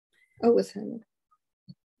Oh, with him.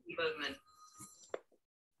 Movement.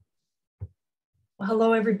 Well,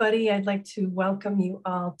 hello, everybody. I'd like to welcome you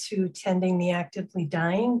all to Tending the Actively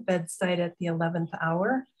Dying, Bedside at the 11th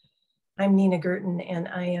Hour. I'm Nina Gurton, and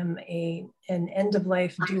I am an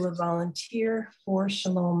end-of-life doula volunteer for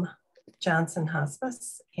Shalom Johnson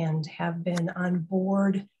Hospice and have been on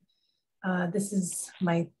board. This is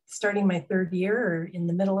starting my third year, or in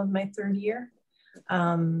the middle of my third year.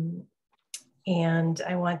 And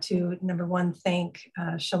I want to, number one, thank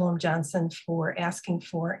Shalom Johnson for asking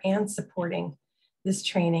for and supporting this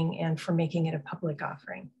training and for making it a public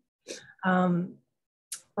offering.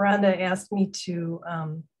 Rhonda asked me to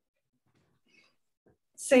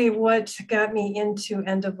say what got me into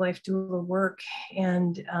end-of-life doula work,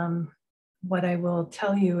 and what I will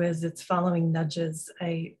tell you is it's following nudges.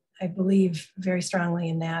 I believe very strongly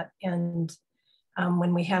in that, and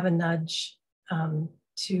when we have a nudge,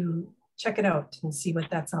 to check it out and see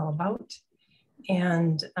what that's all about.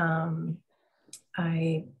 And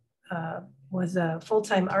I was a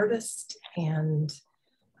full-time artist and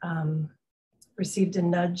received a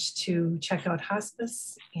nudge to check out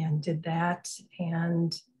hospice and did that,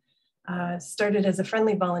 and started as a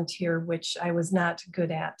friendly volunteer, which I was not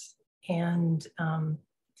good at. And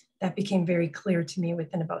that became very clear to me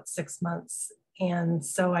within about 6 months. And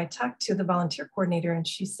so I talked to the volunteer coordinator and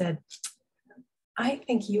she said, I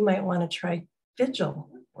think you might want to try vigil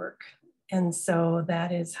work. And so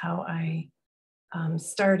that is how I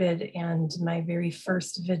started. And my very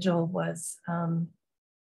first vigil was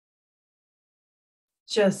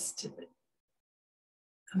just a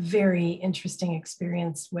very interesting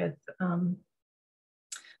experience with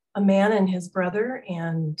a man and his brother.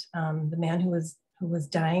 And the man who was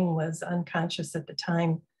dying was unconscious at the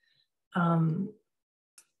time.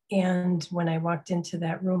 And when I walked into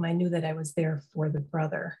that room, I knew that I was there for the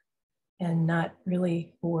brother and not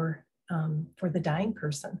really for the dying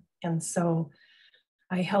person. And so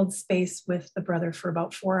I held space with the brother for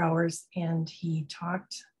about 4 hours, and he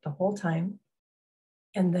talked the whole time.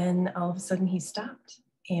 And then all of a sudden he stopped,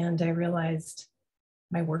 and I realized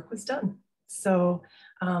my work was done. So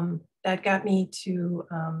that got me to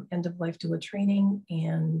end-of-life doula training,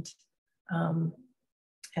 and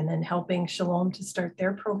then helping Shalom to start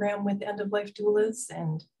their program with end-of-life doulas.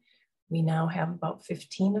 And we now have about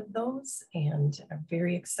 15 of those, and are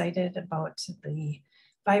very excited about the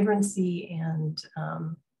vibrancy and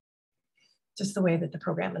just the way that the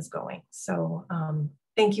program is going. So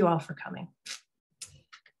thank you all for coming.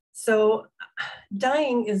 So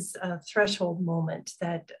dying is a threshold moment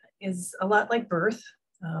that is a lot like birth,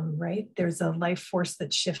 right? There's a life force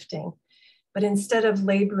that's shifting, but instead of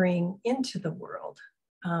laboring into the world,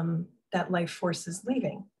 that life force is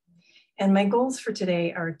leaving. And my goals for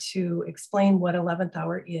today are to explain what 11th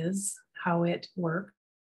hour is, how it works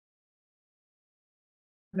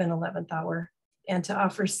in 11th hour, and to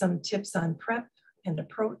offer some tips on prep and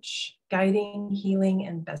approach, guiding, healing,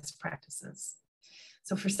 and best practices.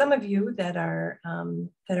 So for some of you that are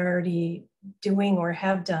already doing or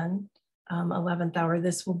have done 11th hour,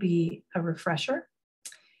 this will be a refresher.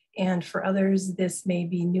 And for others, this may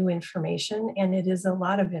be new information, and it is a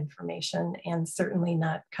lot of information and certainly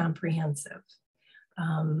not comprehensive.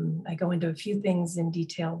 I go into a few things in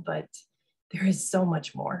detail, but there is so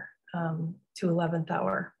much more to 11th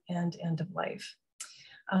hour and end of life.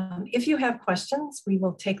 If you have questions, we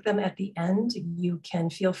will take them at the end. You can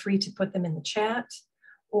feel free to put them in the chat,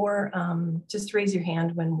 or just raise your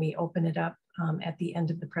hand when we open it up at the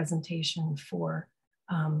end of the presentation for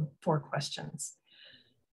questions.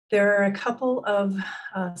 There are a couple of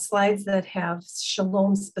slides that have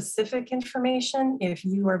Shalom specific information. If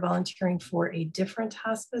you are volunteering for a different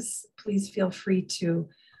hospice, please feel free to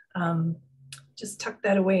just tuck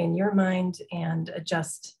that away in your mind and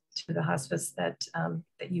adjust to the hospice that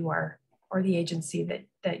you are, or the agency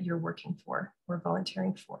that you're working for or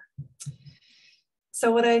volunteering for.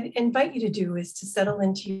 So what I invite you to do is to settle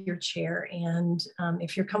into your chair, and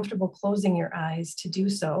if you're comfortable closing your eyes, to do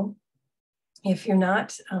so. If you're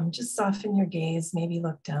not, just soften your gaze, maybe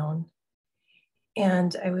look down.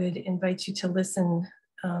 And I would invite you to listen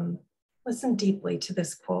deeply to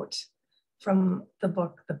this quote from the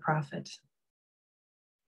book, The Prophet.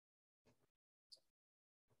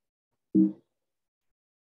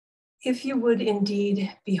 If you would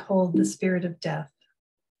indeed behold the spirit of death,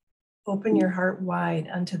 open your heart wide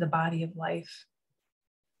unto the body of life.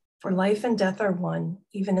 For life and death are one,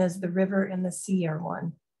 even as the river and the sea are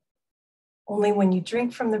one. Only when you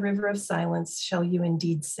drink from the river of silence shall you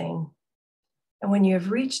indeed sing. And when you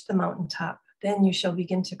have reached the mountaintop, then you shall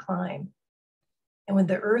begin to climb. And when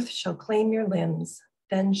the earth shall claim your limbs,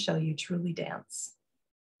 then shall you truly dance.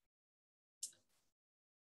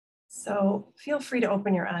 So feel free to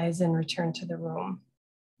open your eyes and return to the room.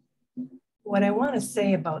 What I want to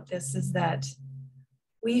say about this is that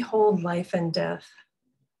we hold life and death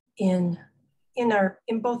in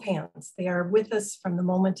both hands. They are with us from the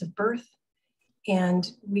moment of birth, and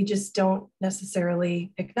we just don't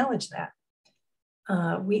necessarily acknowledge that.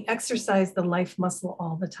 We exercise the life muscle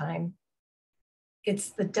all the time. It's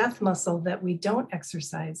the death muscle that we don't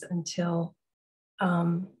exercise until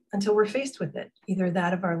we're faced with it, either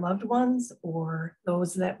that of our loved ones or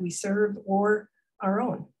those that we serve or our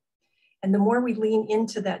own. And the more we lean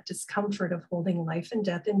into that discomfort of holding life and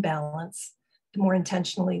death in balance, the more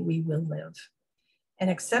intentionally we will live. And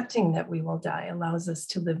accepting that we will die allows us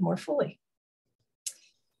to live more fully.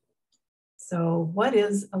 So what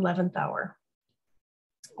is 11th hour?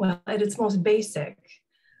 Well, at its most basic,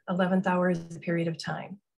 11th hour is a period of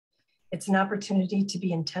time. It's an opportunity to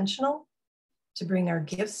be intentional, to bring our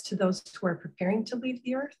gifts to those who are preparing to leave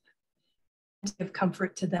the earth, and to give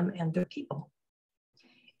comfort to them and their people.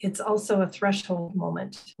 It's also a threshold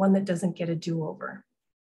moment, one that doesn't get a do-over.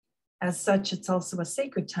 As such, it's also a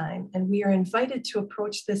sacred time, and we are invited to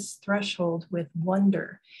approach this threshold with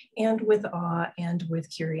wonder and with awe and with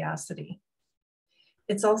curiosity.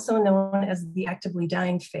 It's also known as the actively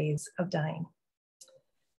dying phase of dying.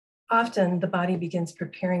 Often, the body begins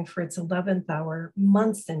preparing for its 11th hour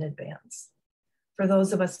months in advance. For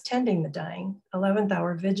those of us tending the dying, 11th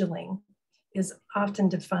hour vigiling is often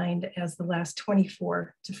defined as the last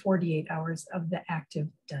 24 to 48 hours of the active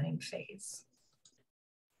dying phase.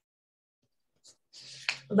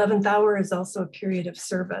 11th hour is also a period of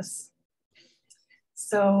service.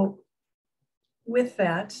 So with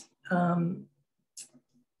that,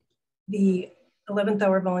 the 11th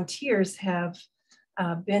hour volunteers have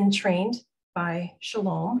been trained by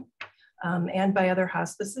Shalom and by other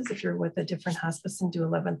hospices, if you're with a different hospice and do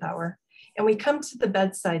 11th hour. And we come to the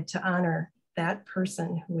bedside to honor that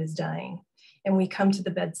person who is dying. And we come to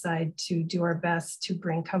the bedside to do our best to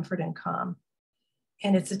bring comfort and calm.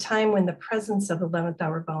 And it's a time when the presence of 11th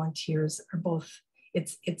hour volunteers are both,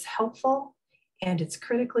 it's helpful and it's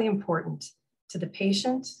critically important to the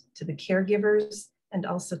patient, to the caregivers, and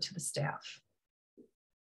also to the staff.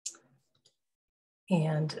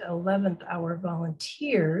 And 11th hour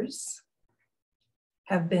volunteers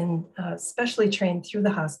have been specially trained through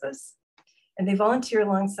the hospice, and they volunteer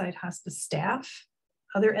alongside hospice staff,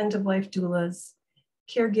 other end-of-life doulas,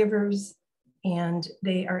 caregivers, and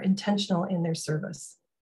they are intentional in their service.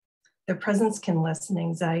 Their presence can lessen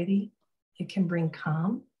anxiety, it can bring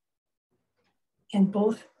calm, and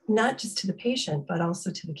both, not just to the patient, but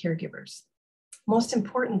also to the caregivers. Most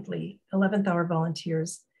importantly, 11th hour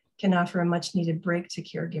volunteers can offer a much needed break to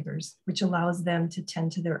caregivers, which allows them to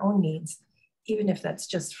tend to their own needs, even if that's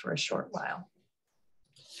just for a short while.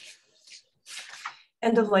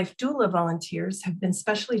 End-of-life doula volunteers have been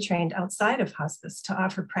specially trained outside of hospice to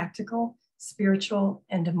offer practical, spiritual,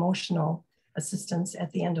 and emotional assistance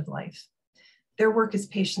at the end of life. Their work is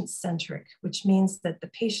patient-centric, which means that the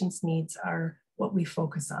patient's needs are what we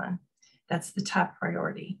focus on. That's the top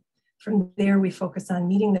priority. From there, we focus on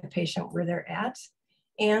meeting the patient where they're at,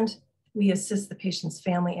 and we assist the patient's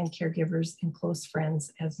family and caregivers and close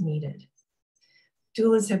friends as needed.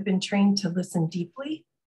 Doulas have been trained to listen deeply,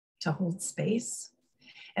 to hold space,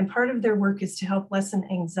 and part of their work is to help lessen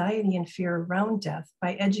anxiety and fear around death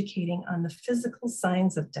by educating on the physical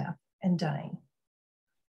signs of death and dying,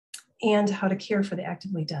 and how to care for the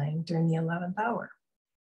actively dying during the 11th hour.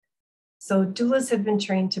 So doulas have been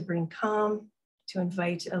trained to bring calm, to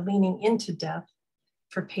invite a leaning into death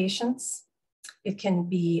for patients. It can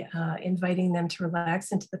be inviting them to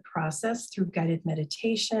relax into the process through guided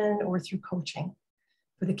meditation or through coaching.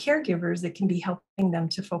 For the caregivers, it can be helping them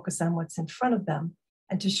to focus on what's in front of them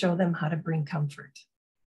and to show them how to bring comfort.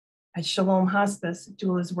 At Shalom Hospice,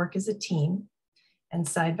 doulas work as a team and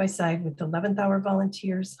side by side with 11th hour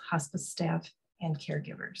volunteers, hospice staff, and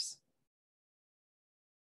caregivers.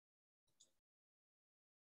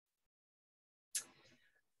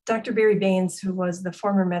 Dr. Barry Baines, who was the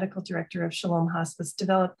former medical director of Shalom Hospice,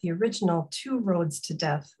 developed the original 2 roads to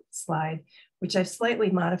death slide, which I've slightly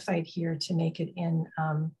modified here to make it in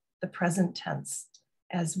the present tense,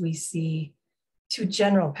 as we see 2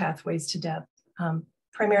 general pathways to death,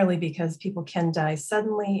 primarily because people can die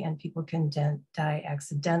suddenly and people can die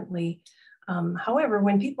accidentally. However,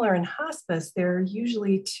 when people are in hospice, there are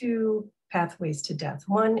usually 2 pathways to death.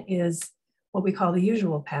 One is what we call the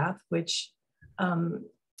usual path, which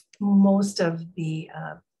most of the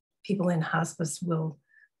people in hospice will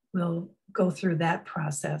go through that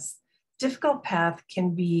process. Difficult path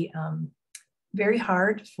can be very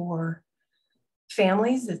hard for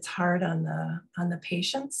families, it's hard on the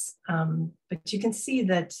patients, but you can see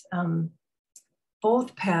that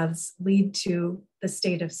both paths lead to the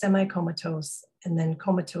state of semi-comatose and then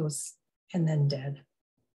comatose and then dead.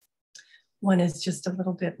 One is just a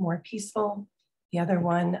little bit more peaceful. The other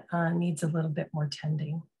one needs a little bit more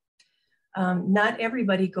tending. Not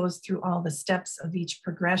everybody goes through all the steps of each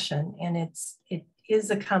progression, and it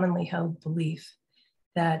is a commonly held belief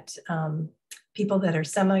that people that are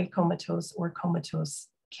semi-comatose or comatose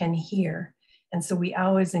can hear. And so we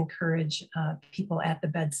always encourage people at the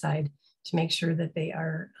bedside to make sure that they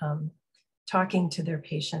are talking to their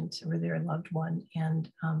patient or their loved one and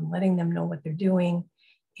letting them know what they're doing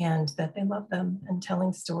and that they love them and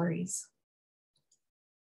telling stories.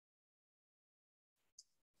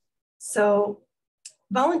 So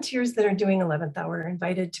volunteers that are doing 11th hour are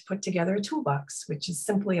invited to put together a toolbox, which is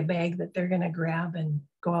simply a bag that they're going to grab and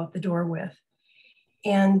go out the door with.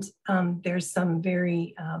 And there's some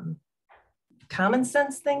very common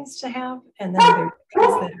sense things to have, and then there are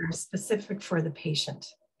things that are specific for the patient.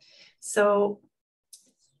 So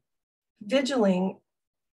vigiling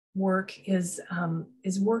work is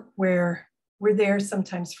work where we're there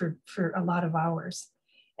sometimes for a lot of hours.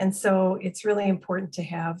 And so it's really important to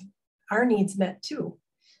have our needs met too.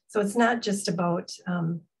 So it's not just about,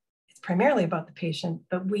 it's primarily about the patient,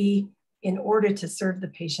 but we, in order to serve the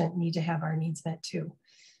patient, need to have our needs met too.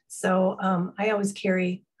 So I always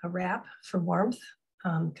carry a wrap for warmth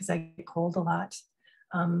because I get cold a lot.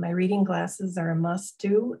 My reading glasses are a must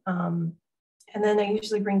do. And then I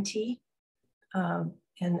usually bring tea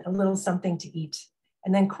and a little something to eat.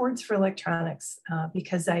 And then cords for electronics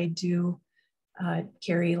because I do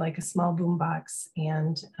carry like a small boom box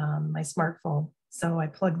and my smartphone. So I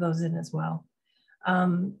plug those in as well.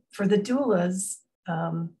 For the doulas,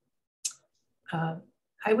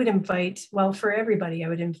 I would invite, well, for everybody, I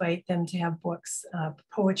would invite them to have books,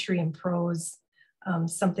 poetry and prose,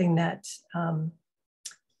 something that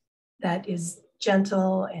that is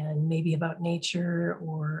gentle and maybe about nature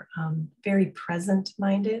or very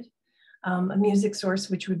present-minded. A music source,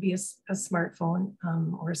 which would be a smartphone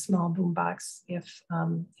or a small boombox if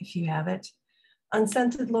you have it.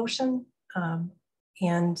 Unscented lotion,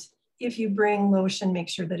 and if you bring lotion, make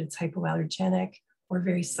sure that it's hypoallergenic or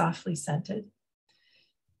very softly scented.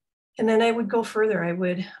 And then I would go further. I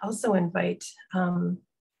would also invite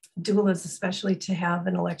doulas especially to have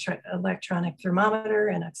an electronic thermometer,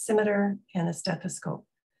 an oximeter, and a stethoscope.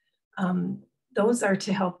 Those are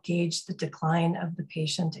to help gauge the decline of the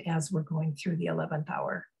patient as we're going through the 11th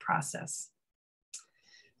hour process.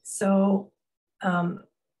 So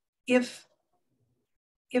if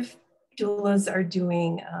doulas are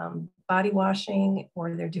doing body washing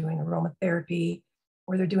or they're doing aromatherapy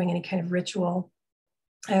or they're doing any kind of ritual,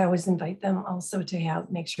 I always invite them also to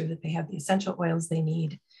make sure that they have the essential oils they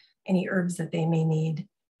need, any herbs that they may need,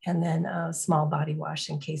 and then a small body wash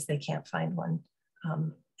in case they can't find one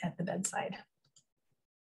at the bedside.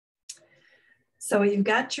 So you've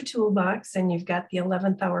got your toolbox and you've got the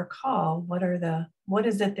 11th hour call. What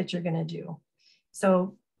is it that you're going to do?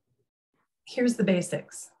 So here's the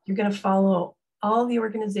basics. You're going to follow all the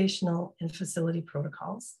organizational and facility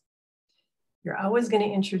protocols. You're always going to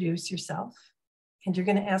introduce yourself. And you're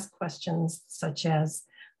going to ask questions such as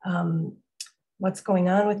what's going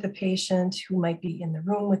on with the patient, who might be in the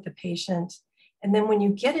room with the patient. And then when you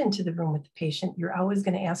get into the room with the patient, you're always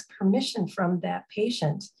going to ask permission from that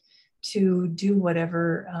patient to do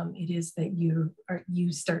whatever it is that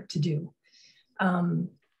you start to do.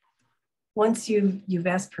 Once you've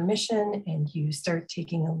asked permission and you start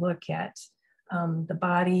taking a look at the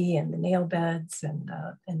body and the nail beds and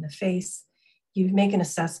the face, you make an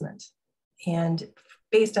assessment. And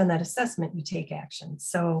based on that assessment, you take action.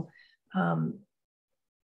 So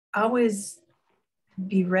always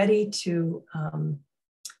be ready to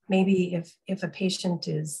maybe if a patient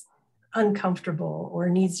is uncomfortable or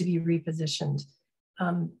needs to be repositioned,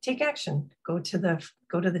 take action. Go to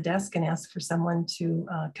the desk and ask for someone to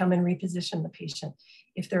come and reposition the patient.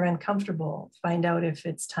 If they're uncomfortable, find out if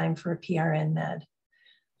it's time for a PRN med.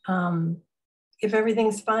 If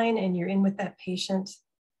everything's fine and you're in with that patient,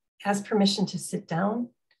 ask permission to sit down,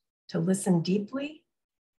 to listen deeply,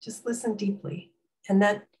 just listen deeply. And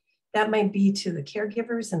that might be to the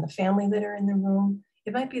caregivers and the family that are in the room.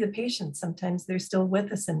 It might be the patient. Sometimes they're still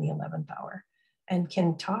with us in the 11th hour and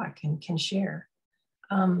can talk and can share.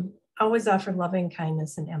 Always offer loving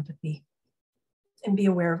kindness and empathy and be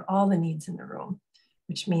aware of all the needs in the room,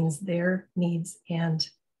 which means their needs and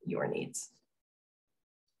your needs.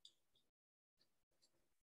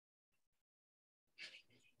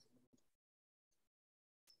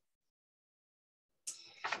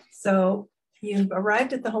 So You've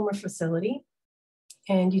arrived at the home or facility,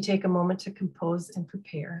 and you take a moment to compose and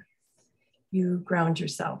prepare. You ground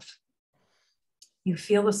yourself. You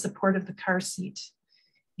feel the support of the car seat.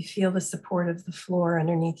 You feel the support of the floor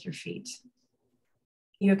underneath your feet.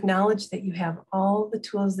 You acknowledge that you have all the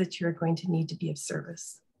tools that you're going to need to be of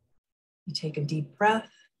service. You take a deep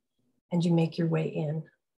breath and you make your way in.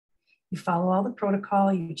 You follow all the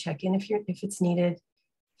protocol. You check in if it's needed,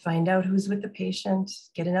 find out who's with the patient,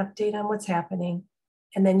 get an update on what's happening,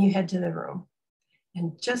 and then you head to the room.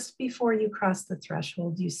 And just before you cross the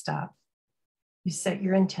threshold, you stop. You set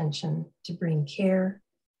your intention to bring care,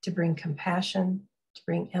 to bring compassion, to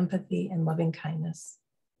bring empathy and loving kindness.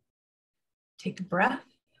 Take a breath,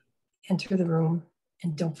 enter the room,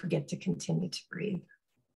 and don't forget to continue to breathe.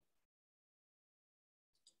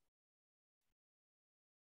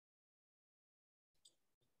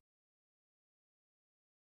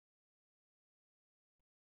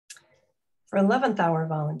 For 11th hour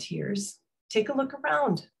volunteers, take a look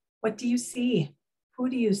around. What do you see? Who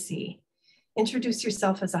do you see? Introduce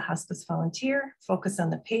yourself as a hospice volunteer, focus on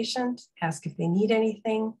the patient, ask if they need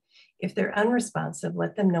anything. If they're unresponsive,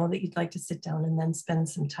 let them know that you'd like to sit down and then spend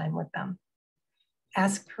some time with them.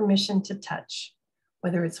 Ask permission to touch,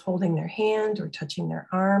 whether it's holding their hand or touching their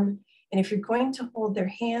arm. And if you're going to hold their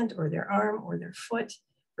hand or their arm or their foot,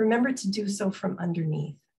 remember to do so from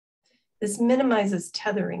underneath. This minimizes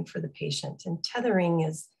tethering for the patient, and tethering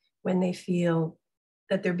is when they feel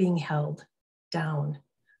that they're being held down.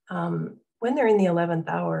 When they're in the 11th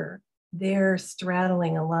hour, they're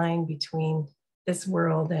straddling a line between this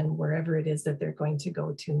world and wherever it is that they're going to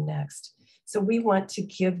go to next. So we want to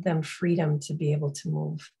give them freedom to be able to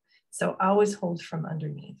move. So always hold from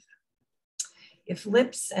underneath. If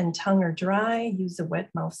lips and tongue are dry, use a wet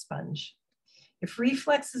mouth sponge. If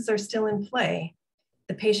reflexes are still in play,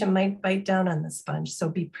 the patient might bite down on the sponge, so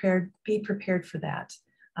be prepared for that.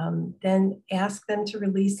 Then ask them to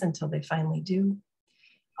release until they finally do.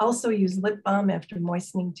 Also use lip balm after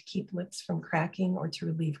moistening to keep lips from cracking or to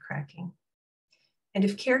relieve cracking. And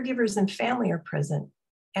if caregivers and family are present,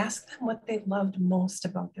 ask them what they loved most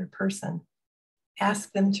about their person.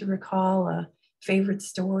 Ask them to recall a favorite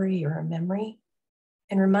story or a memory,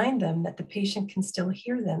 and remind them that the patient can still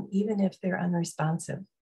hear them even if they're unresponsive.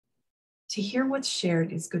 To hear what's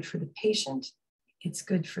shared is good for the patient, it's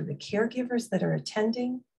good for the caregivers that are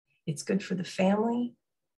attending, it's good for the family,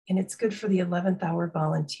 and it's good for the 11th hour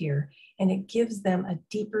volunteer. And it gives them a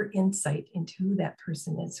deeper insight into who that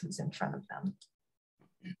person is who's in front of them.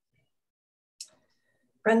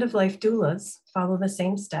 Friend of life doulas follow the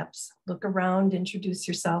same steps. Look around, introduce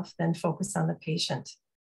yourself, then focus on the patient.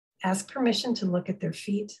 Ask permission to look at their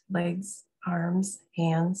feet, legs, arms,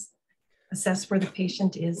 hands. Assess where the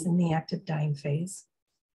patient is in the active dying phase.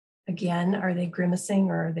 Again, are they grimacing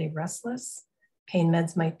or are they restless? Pain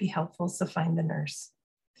meds might be helpful, so find the nurse.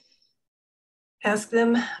 Ask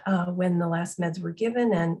them when the last meds were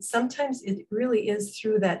given, and sometimes it really is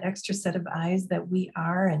through that extra set of eyes that we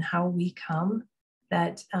are and how we come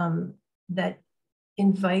that, that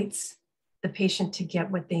invites the patient to get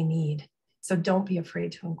what they need. So don't be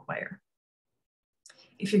afraid to inquire.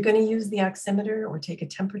 If you're going to use the oximeter or take a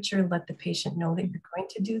temperature, let the patient know that you're going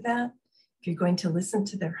to do that. If you're going to listen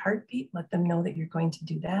to their heartbeat, let them know that you're going to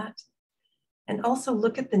do that. And also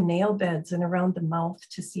look at the nail beds and around the mouth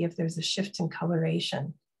to see if there's a shift in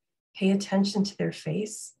coloration. Pay attention to their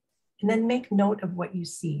face and then make note of what you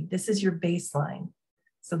see. This is your baseline.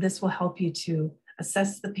 So this will help you to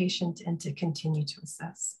assess the patient and to continue to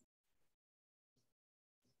assess.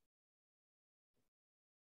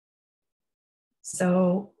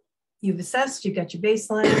 So you've assessed, you've got your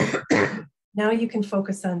baseline. Now you can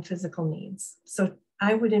focus on physical needs. So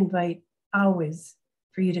I would invite always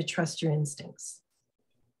for you to trust your instincts.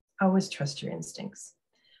 Always trust your instincts.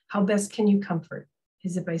 How best can you comfort?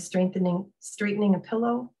 Is it by straightening a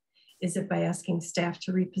pillow? Is it by asking staff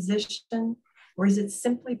to reposition? Or is it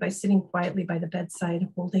simply by sitting quietly by the bedside,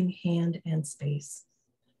 holding hand and space?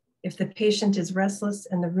 If the patient is restless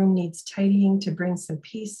and the room needs tidying to bring some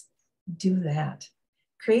peace, do that.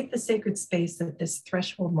 Create the sacred space that this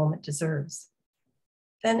threshold moment deserves.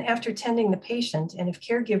 Then after tending the patient, and if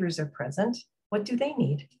caregivers are present, what do they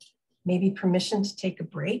need? Maybe permission to take a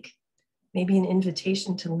break, maybe an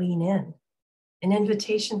invitation to lean in, an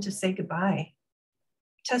invitation to say goodbye.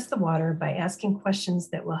 Test the water by asking questions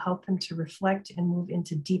that will help them to reflect and move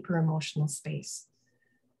into deeper emotional space.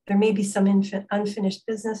 There may be some unfinished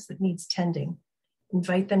business that needs tending.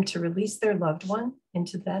 Invite them to release their loved one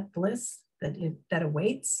into that bliss that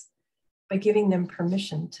awaits by giving them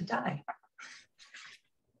permission to die.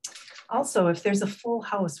 Also, if there's a full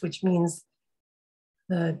house, which means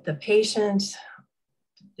the patient,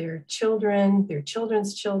 their children, their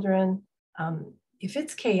children's children. If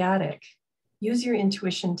it's chaotic, use your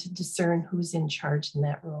intuition to discern who's in charge in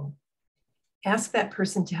that room. Ask that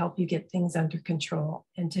person to help you get things under control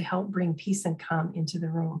and to help bring peace and calm into the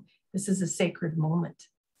room. This is a sacred moment.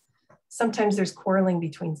 Sometimes there's quarreling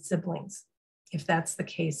between siblings. If that's the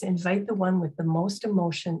case, invite the one with the most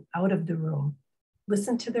emotion out of the room.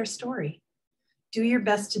 Listen to their story. Do your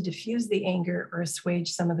best to diffuse the anger or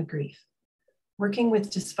assuage some of the grief. Working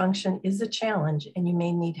with dysfunction is a challenge and you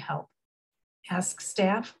may need help. Ask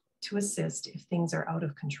staff to assist if things are out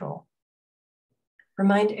of control.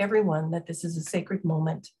 Remind everyone that this is a sacred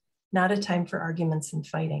moment, not a time for arguments and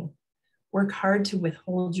fighting. Work hard to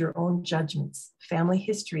withhold your own judgments. Family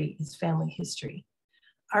history is family history.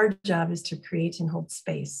 Our job is to create and hold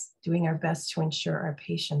space, doing our best to ensure our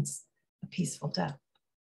patients a peaceful death.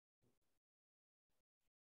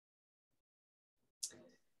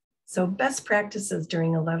 So best practices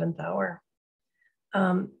during 11th hour.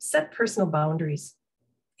 Set personal boundaries.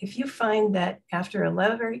 If you find that after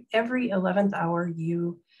every 11th hour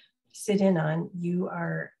you sit in on, you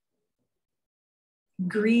are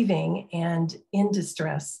grieving and in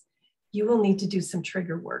distress, you will need to do some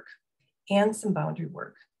trigger work and some boundary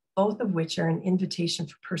work, both of which are an invitation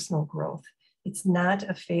for personal growth. It's not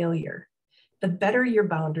a failure. The better your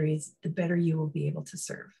boundaries, the better you will be able to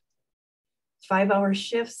serve. 5-hour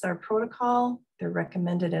shifts are protocol. They're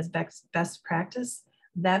recommended as best practice.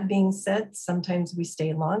 That being said, sometimes we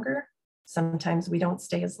stay longer, sometimes we don't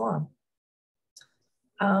stay as long.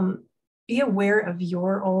 Be aware of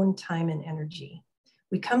your own time and energy.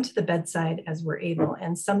 We come to the bedside as we're able,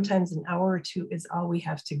 and sometimes an hour or two is all we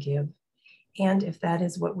have to give. And if that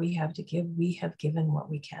is what we have to give, we have given what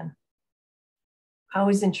we can.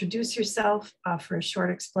 Always introduce yourself, offer a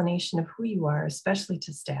short explanation of who you are, especially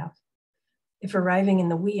to staff. If arriving in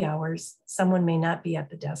the wee hours, someone may not be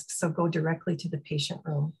at the desk, so go directly to the patient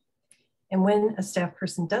room. And when a staff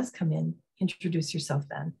person does come in, introduce yourself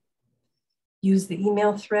then. Use the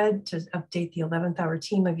email thread to update the 11th hour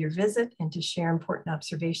team of your visit and to share important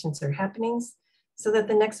observations or happenings so that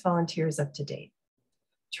the next volunteer is up to date.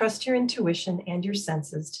 Trust your intuition and your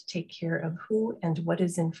senses to take care of who and what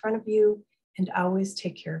is in front of you, and always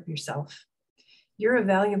take care of yourself. You're a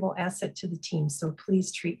valuable asset to the team, so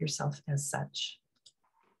please treat yourself as such.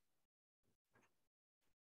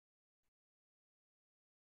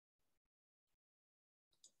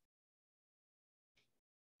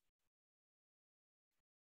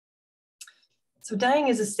 So dying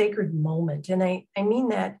is a sacred moment, and I mean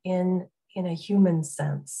that in a human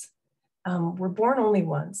sense. We're born only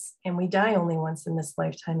once, and we die only once in this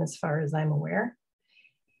lifetime, as far as I'm aware.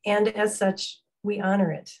 And as such, we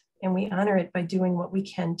honor it, and we honor it by doing what we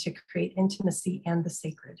can to create intimacy and the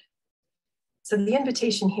sacred. So the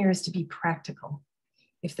invitation here is to be practical.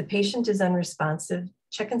 If the patient is unresponsive,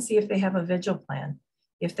 check and see if they have a vigil plan.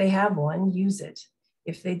 If they have one, use it.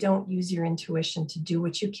 If they don't, use your intuition to do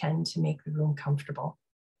what you can to make the room comfortable.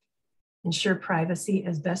 Ensure privacy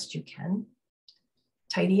as best you can.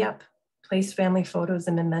 Tidy up. Place family photos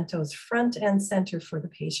and mementos front and center for the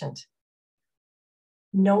patient.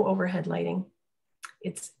 No overhead lighting.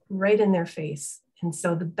 It's right in their face. And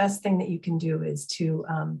so the best thing that you can do is to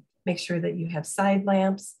make sure that you have side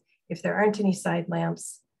lamps. If there aren't any side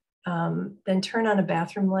lamps, then turn on a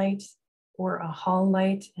bathroom light or a hall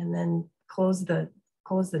light and then close the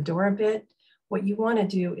door a bit. What you want to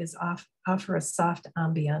do is offer a soft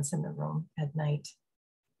ambiance in the room at night.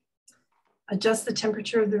 Adjust the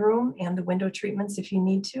temperature of the room and the window treatments if you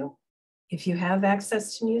need to. If you have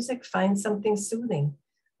access to music, find something soothing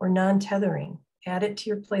or non-tethering. Add it to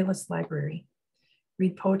your playlist library.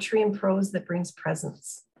 Read poetry and prose that brings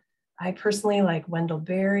presence. I personally like Wendell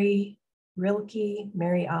Berry, Rilke,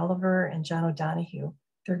 Mary Oliver, and John O'Donohue.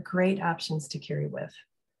 They're great options to carry with.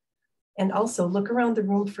 And also look around the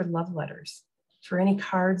room for love letters, for any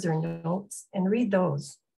cards or notes, and read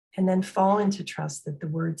those, and then fall into trust that the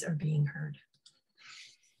words are being heard.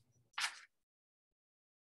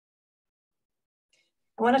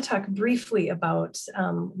 I want to talk briefly about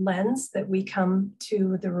lens that we come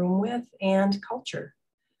to the room with and culture,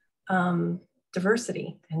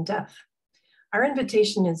 diversity and death. Our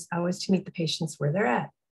invitation is always to meet the patients where they're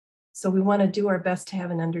at. So we want to do our best to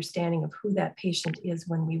have an understanding of who that patient is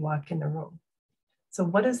when we walk in the room. So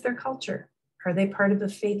what is their culture? Are they part of a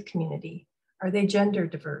faith community? Are they gender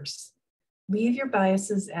diverse? Leave your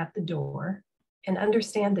biases at the door and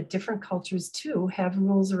understand that different cultures too have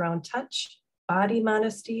rules around touch, body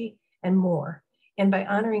modesty, and more. And by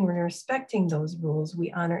honoring and respecting those rules,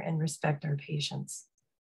 we honor and respect our patients.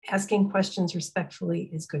 Asking questions respectfully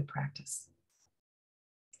is good practice.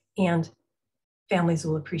 and families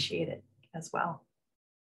will appreciate it as well.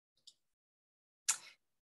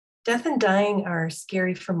 Death and dying are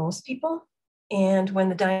scary for most people. And when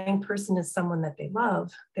the dying person is someone that they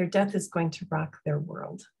love, their death is going to rock their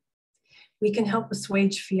world. We can help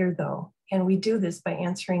assuage fear though, and we do this by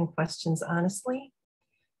answering questions honestly,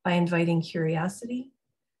 by inviting curiosity,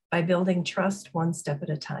 by building trust one step at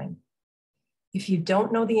a time. If you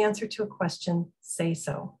don't know the answer to a question, say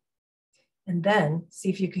so. And then see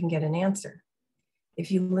if you can get an answer. As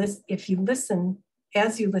you listen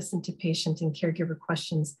to patient and caregiver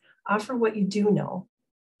questions, offer what you do know,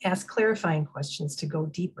 ask clarifying questions to go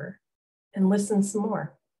deeper, and listen some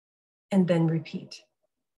more, and then repeat.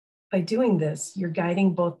 By doing this, you're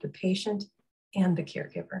guiding both the patient and the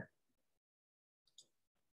caregiver.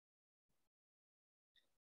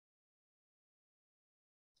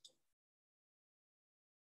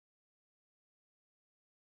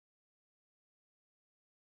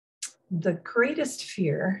 The greatest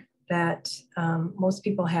fear that most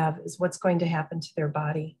people have is what's going to happen to their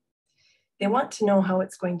body. They want to know how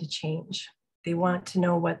it's going to change. They want to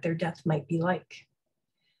know what their death might be like.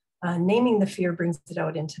 Naming the fear brings it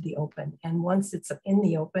out into the open. And once it's in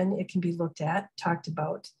the open, it can be looked at, talked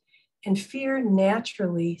about, and fear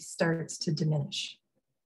naturally starts to diminish.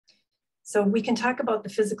 So we can talk about the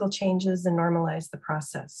physical changes and normalize the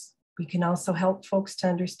process. We can also help folks to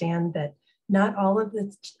understand that not all of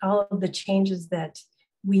the changes that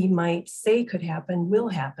we might say could happen will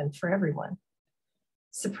happen for everyone.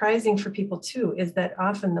 Surprising for people too is that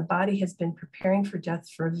often the body has been preparing for death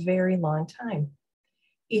for a very long time.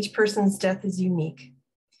 Each person's death is unique.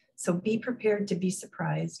 So be prepared to be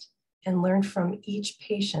surprised and learn from each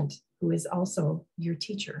patient who is also your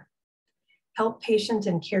teacher. Help patient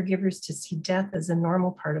and caregivers to see death as a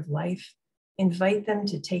normal part of life. Invite them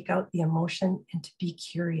to take out the emotion and to be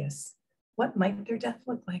curious. What might their death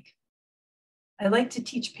look like? I like to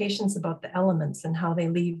teach patients about the elements and how they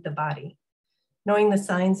leave the body. Knowing the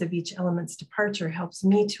signs of each element's departure helps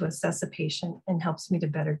me to assess a patient and helps me to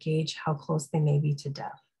better gauge how close they may be to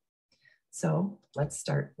death. So let's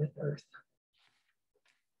start with earth.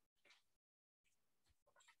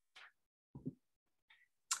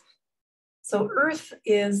 So earth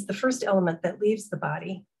is the first element that leaves the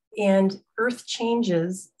body, and earth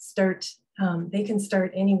changes they can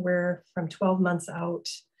start anywhere from 12 months out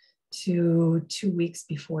to 2 weeks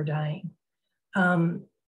before dying.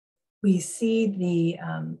 We see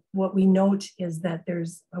what we note is that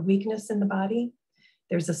there's a weakness in the body.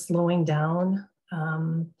 There's a slowing down.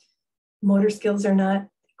 Motor skills are not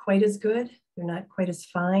quite as good. They're not quite as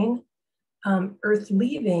fine. Earth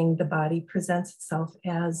leaving the body presents itself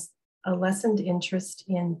as a lessened interest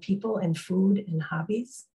in people and food and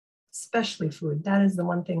hobbies, especially food. That is the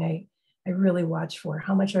one thing I really watch for.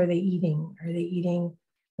 How much are they eating? Are they eating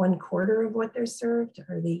 1/4 of what they're served?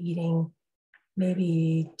 Are they eating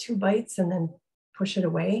maybe 2 bites and then push it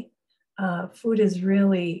away? Food is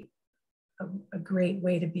really a great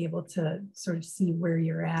way to be able to sort of see where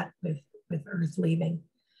you're at with earth leaving.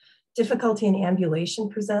 Difficulty in ambulation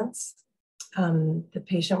presents. The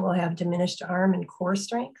patient will have diminished arm and core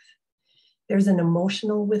strength. There's an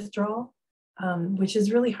emotional withdrawal, which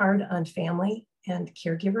is really hard on family and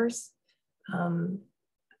caregivers.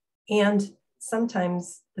 And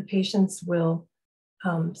sometimes the patients will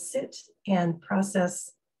sit and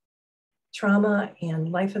process trauma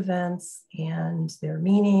and life events and their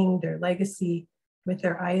meaning, their legacy, with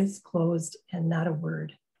their eyes closed and not a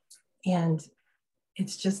word. And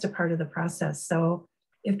it's just a part of the process. So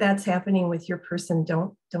if that's happening with your person,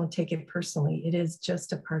 don't take it personally. It is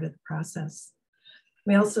just a part of the process.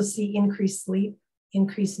 We also see increased sleep,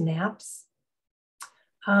 increased naps.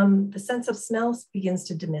 The sense of smell begins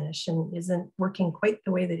to diminish and isn't working quite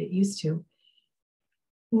the way that it used to.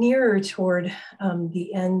 Nearer toward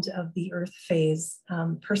the end of the earth phase,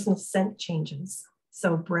 personal scent changes.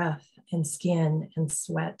 So breath and skin and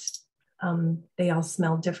sweat, they all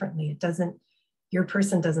smell differently. Your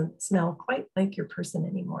person doesn't smell quite like your person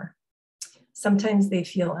anymore. Sometimes they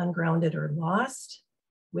feel ungrounded or lost,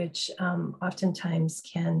 which oftentimes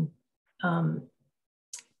can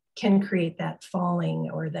create that falling,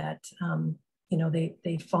 or that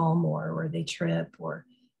they fall more, or they trip, or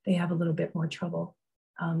they have a little bit more trouble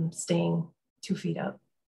staying 2 feet up.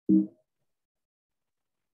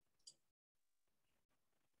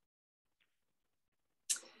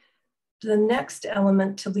 The next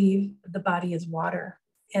element to leave the body is water,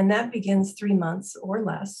 and that begins 3 months or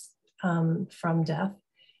less from death,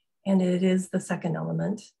 and it is the second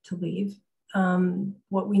element to leave.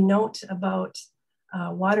 What we note about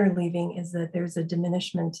water leaving is that there's a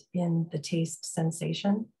diminishment in the taste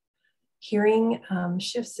sensation. Hearing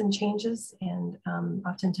shifts and changes, and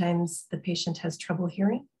oftentimes the patient has trouble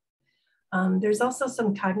hearing. There's also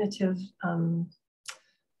some cognitive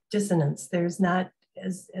dissonance. There's not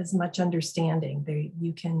as much understanding.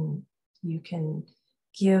 You can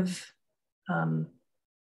give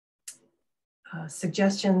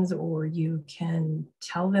suggestions, or you can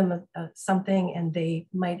tell them something and they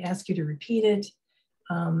might ask you to repeat it.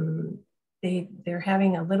 They're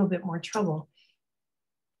having a little bit more trouble.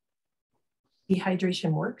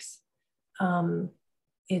 Dehydration works.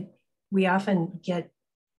 We often get,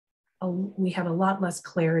 we have a lot less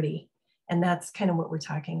clarity, and that's kind of what we're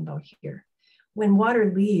talking about here. When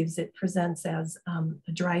water leaves, it presents as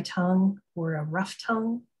a dry tongue or a rough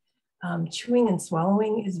tongue. Chewing and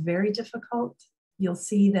swallowing is very difficult. You'll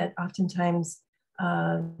see that oftentimes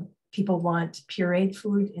people want pureed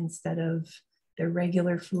food instead of their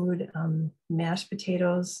regular food, mashed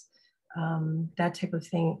potatoes, that type of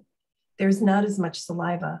thing. There's not as much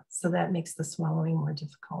saliva, so that makes the swallowing more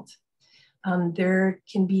difficult. There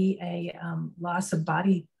can be a loss of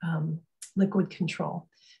body liquid control.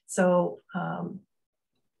 So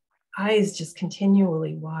eyes just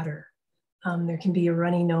continually water. There can be a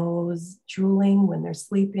runny nose, drooling when they're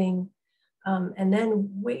sleeping. And then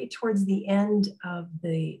way towards the end of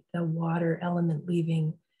the water element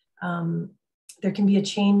leaving, there can be a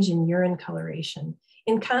change in urine coloration.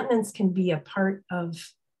 Incontinence can be a part of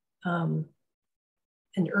an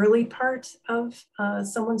early part of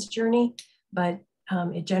someone's journey, but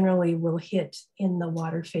it generally will hit in the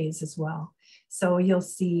water phase as well. So you'll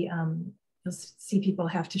see people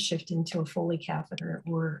have to shift into a Foley catheter,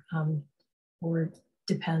 or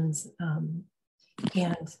depends.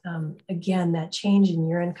 Again, that change in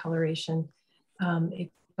urine coloration,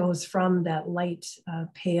 it goes from that light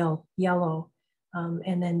pale yellow,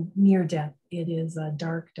 and then near death, it is a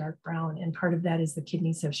dark brown. And part of that is the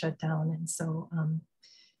kidneys have shut down. And so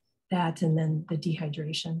that, and then the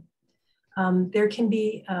dehydration. There can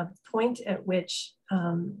be a point at which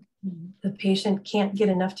the patient can't get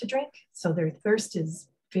enough to drink. So their thirst is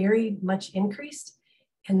very much increased.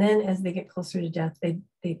 And then as they get closer to death,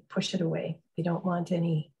 they push it away. They don't want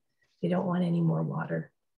any more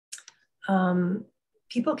water.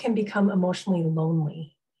 People can become emotionally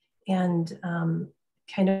lonely and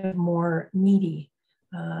kind of more needy,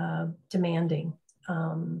 demanding,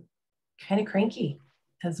 kind of cranky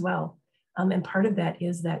as well. And part of that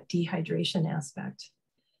is that dehydration aspect.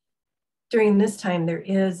 During this time, there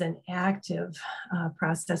is an active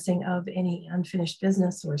processing of any unfinished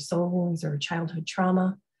business or soul wounds or childhood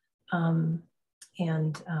trauma. So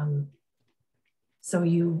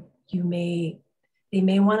they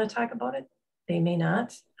may want to talk about it, they may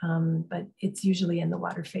not, but it's usually in the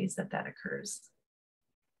water phase that occurs.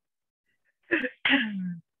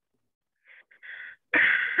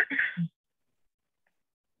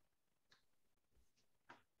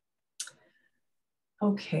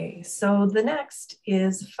 Okay, so the next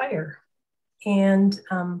is fire. And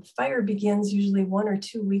fire begins usually 1 or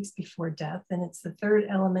 2 weeks before death, and it's the third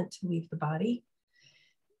element to leave the body.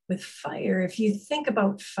 With fire, if you think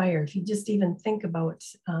about fire, if you just even think about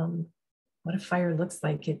what a fire looks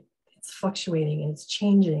like, it's fluctuating and it's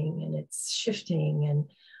changing and it's shifting,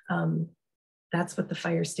 and that's what the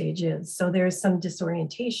fire stage is. So there's some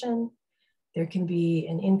disorientation, there can be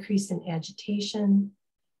an increase in agitation,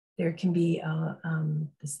 there can be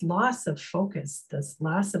this loss of focus, this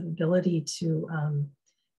loss of ability to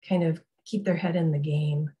kind of keep their head in the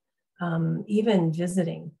game. Even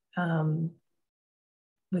visiting,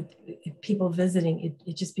 with people visiting,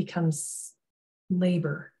 it just becomes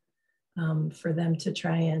labor for them to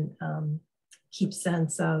try and keep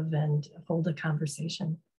sense of and hold a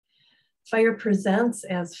conversation. Fire presents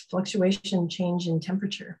as fluctuation, change in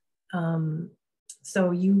temperature.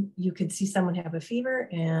 So you could see someone have a fever,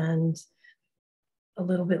 and a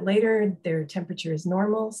little bit later, their temperature is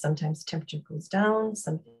normal. Sometimes temperature goes down.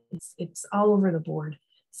 It's all over the board.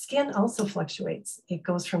 Skin also fluctuates. It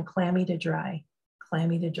goes from clammy to dry,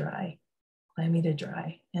 clammy to dry, clammy to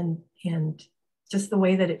dry, and just the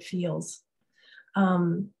way that it feels.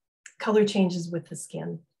 Color changes with the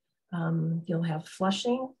skin. You'll have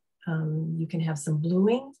flushing. You can have some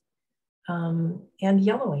bluing and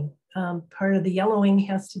yellowing. Part of the yellowing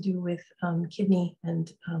has to do with kidney and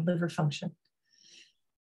liver function.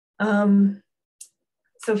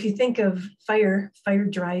 So if you think of fire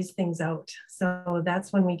dries things out. So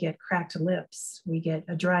that's when we get cracked lips, we get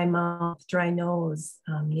a dry mouth, dry nose,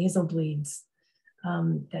 nasal bleeds,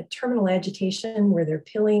 that terminal agitation where they're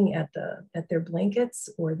pilling at their blankets,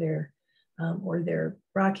 or they're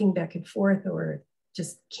rocking back and forth, or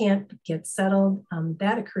just can't get settled.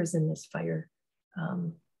 That occurs in this fire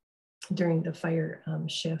during the fire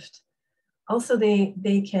shift. Also,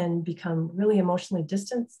 they can become really emotionally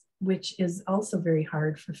distant, which is also very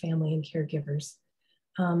hard for family and caregivers.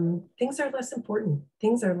 Things are less important.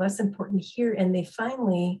 Things are less important here, and they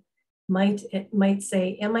finally might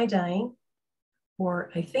say, "Am I dying?"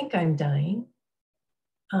 Or "I think I'm dying,"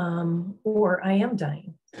 or "I am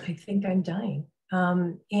dying. I think I'm dying."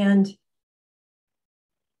 And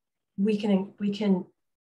we can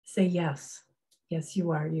say, "Yes, yes,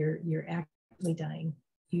 you are. You're actively dying.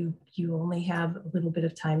 You only have a little bit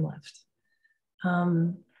of time left."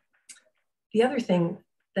 The other thing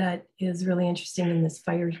that is really interesting in this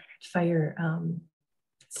fire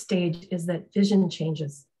stage is that vision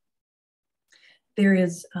changes. There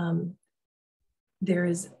is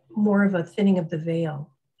more of a thinning of the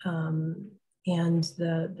veil, and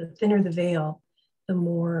the thinner the veil, the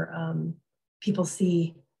more people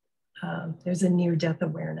see. There's a near-death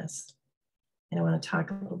awareness, and I want to talk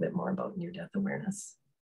a little bit more about near-death awareness.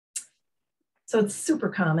 So it's super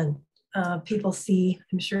common. People see,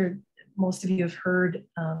 I'm sure most of you have heard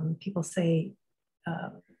people say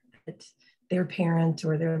that their parent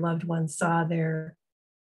or their loved one saw their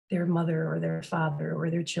mother or their father or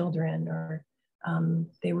their children, or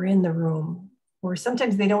they were in the room, or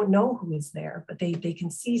sometimes they don't know who is there, but they can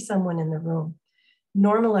see someone in the room.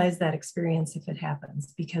 Normalize that experience if it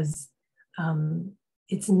happens, because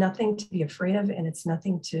it's nothing to be afraid of, and it's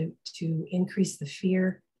nothing to increase the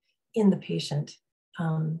fear in the patient.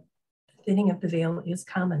 Thinning of the veil is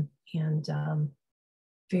common, and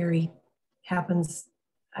very happens,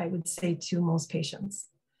 I would say, to most patients.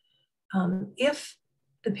 If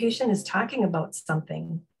the patient is talking about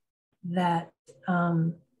something that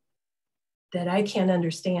that I can't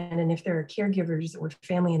understand, and if there are caregivers or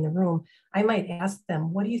family in the room, I might ask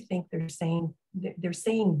them, "What do you think they're saying? They're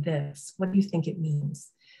saying this. What do you think it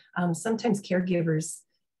means?" Sometimes caregivers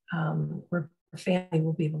or family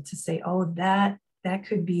will be able to say, "Oh, that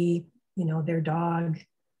could be, you know, their dog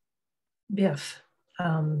Biff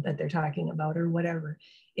that they're talking about," or whatever.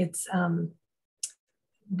 It's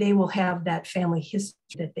they will have that family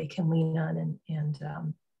history that they can lean on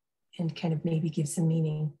and kind of maybe give some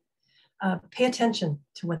meaning. Pay attention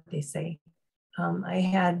to what they say. I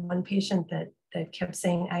had one patient that kept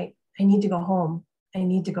saying, I need to go home. I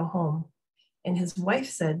need to go home." And his wife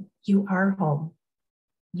said, "You are home.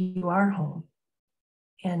 You are home."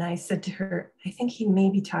 And I said to her, "I think he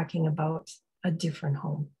may be talking about a different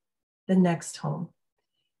home, the next home."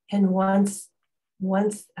 And once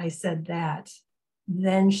I said that,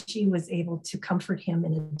 then she was able to comfort him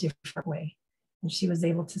in a different way. And she was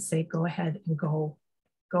able to say, "Go ahead and go,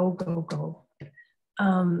 go, go, go."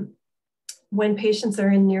 When patients are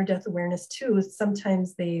in near-death awareness too,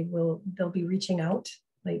 sometimes they'll be reaching out,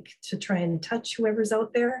 like to try and touch whoever's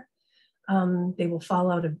out there. They will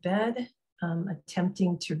fall out of bed,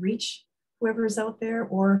 attempting to reach whoever's out there,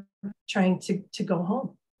 or trying to go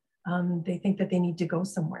home. They think that they need to go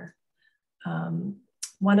somewhere.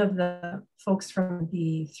 One of the folks from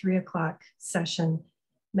the 3 o'clock session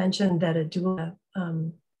mentioned that a doula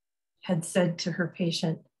had said to her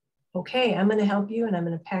patient, "Okay, I'm going to help you and I'm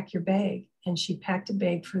going to pack your bag." And she packed a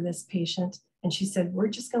bag for this patient, and she said, "We're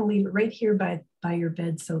just going to leave it right here by your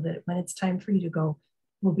bed so that when it's time for you to go,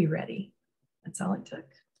 we'll be ready." That's all it took.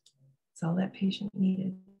 That's all that patient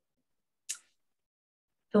needed.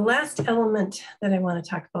 The last element that I want to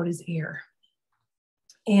talk about is air.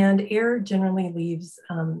 And air generally leaves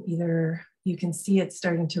either, you can see it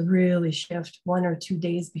starting to really shift 1 or 2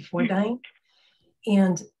 days before dying,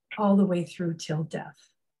 and all the way through till death.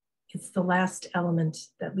 It's the last element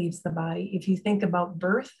that leaves the body. If you think about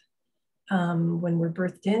birth, when we're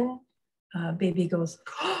birthed in, baby goes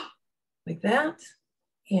like that.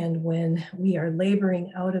 And when we are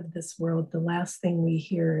laboring out of this world, the last thing we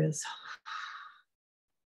hear is,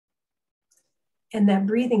 and that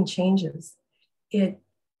breathing changes. It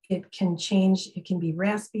can change. It can be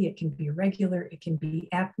raspy. It can be irregular. It can be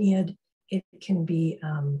apneaed. It can be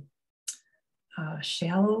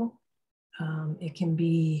shallow. It can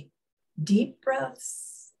be deep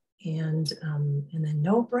breaths and then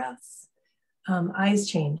no breaths. Eyes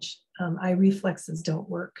change. Eye reflexes don't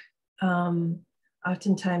work.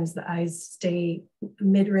 Oftentimes the eyes stay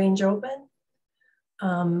mid-range open.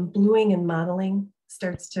 Bluing and mottling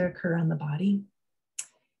starts to occur on the body.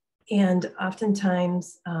 And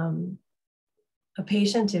oftentimes a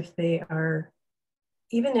patient, if they are,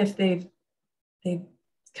 even if they've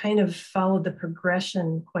kind of followed the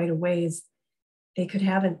progression quite a ways, they could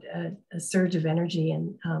have a surge of energy.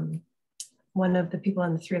 And one of the people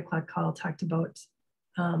on the 3 o'clock call talked about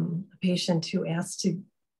a patient who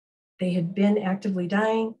they had been actively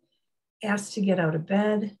dying, asked to get out of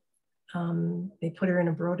bed, They put her in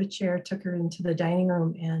a Broda chair, took her into the dining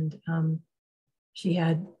room, and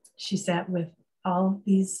she sat with all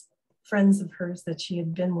these friends of hers that she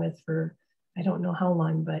had been with for, I don't know how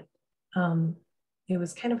long, but it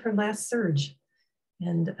was kind of her last surge.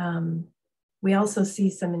 And we also see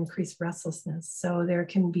some increased restlessness. So there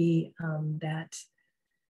can be that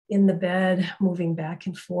in the bed, moving back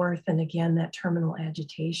and forth, and again, that terminal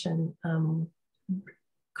agitation,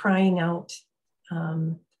 crying out,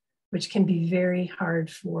 which can be very hard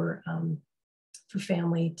for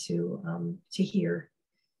family to hear.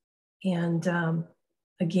 And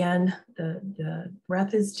again, the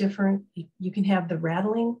breath is different. You can have the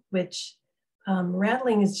rattling, which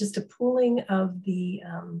rattling is just a pooling of the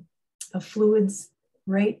of fluids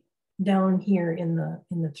right down here in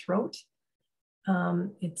the throat.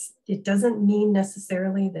 It doesn't mean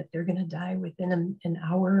necessarily that they're going to die within an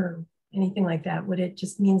hour or anything like that. What it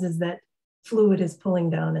just means is that fluid is pulling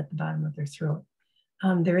down at the bottom of their throat.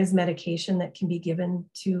 There is medication that can be given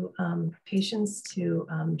to patients to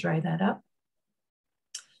dry that up.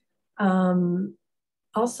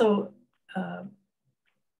 Also,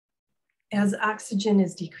 as oxygen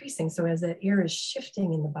is decreasing, so as that air is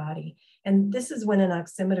shifting in the body, and this is when an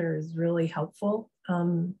oximeter is really helpful.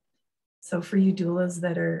 So for you doulas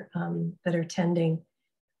that are tending,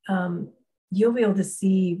 you'll be able to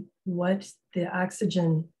see what the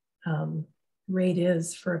oxygen rate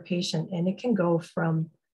is for a patient, and it can go from,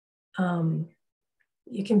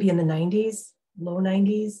 it can be in the 90s, low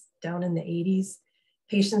 90s, down in the 80s.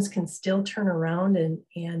 Patients can still turn around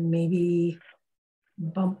and maybe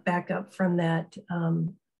bump back up from that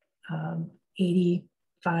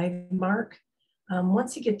 85 mark.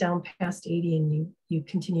 Once you get down past 80 and you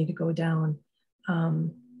continue to go down,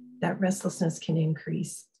 that restlessness can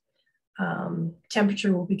increase.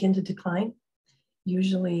 Temperature will begin to decline.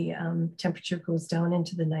 Usually temperature goes down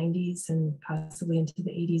into the 90s and possibly into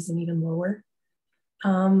the 80s and even lower.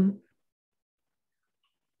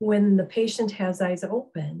 When the patient has eyes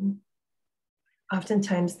open,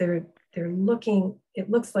 oftentimes they're looking, it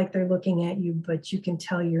looks like they're looking at you, but you can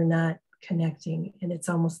tell you're not connecting, and it's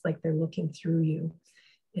almost like they're looking through you.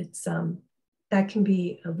 It's that can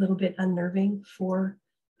be a little bit unnerving for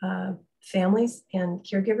families and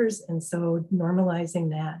caregivers, and so normalizing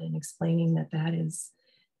that and explaining that is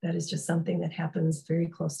just something that happens very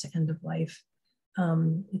close to end of life.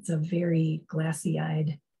 It's a very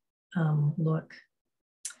glassy-eyed look.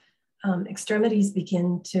 Extremities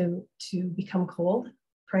begin to become cold,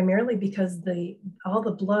 primarily because all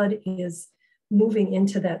the blood is moving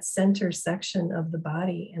into that center section of the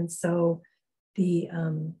body, and so the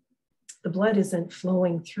blood isn't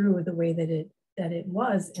flowing through the way that it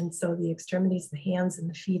was, and so the extremities, the hands and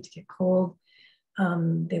the feet get cold.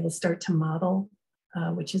 They will start to mottle,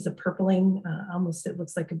 which is a purpling, almost it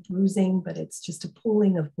looks like a bruising, but it's just a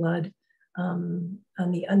pooling of blood on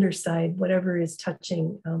the underside, whatever is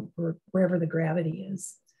touching or wherever the gravity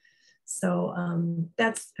is. So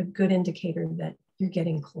that's a good indicator that you're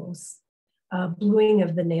getting close. Bluing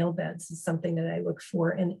of the nail beds is something that I look for,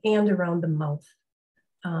 and around the mouth.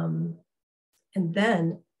 And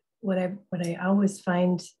then what I always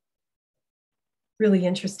find really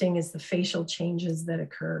interesting is the facial changes that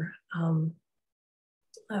occur.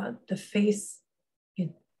 The face,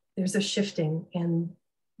 there's a shifting, and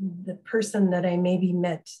the person that I maybe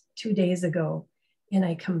met 2 days ago and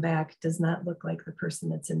I come back does not look like the person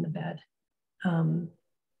that's in the bed.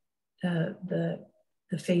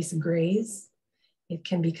 The face grays, it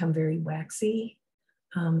can become very waxy,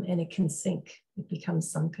 and it can sink, it becomes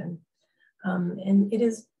sunken. And it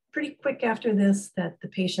is pretty quick after this that the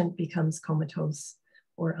patient becomes comatose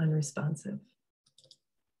or unresponsive.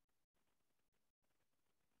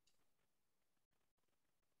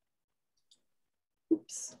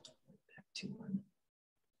 Oops, back to one.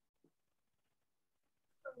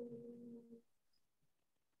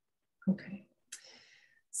 Okay,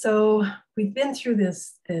 so we've been through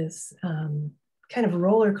this kind of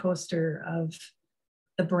roller coaster of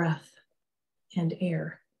the breath and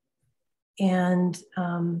air. And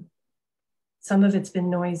some of it's been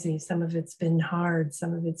noisy, some of it's been hard,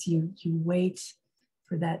 some of it's you wait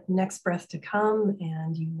for that next breath to come,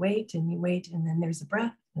 and you wait, and then there's a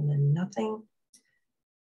breath, and then nothing.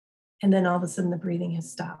 And then all of a sudden the breathing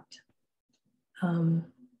has stopped.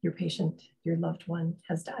 Your patient, your loved one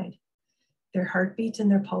has died. Their heartbeat and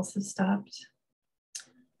their pulse have stopped.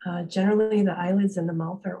 Generally the eyelids and the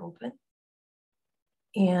mouth are open.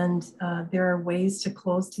 And there are ways to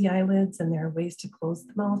close the eyelids and there are ways to close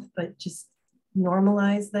the mouth, but just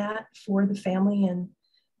normalize that for the family and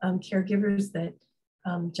caregivers that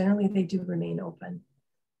generally they do remain open.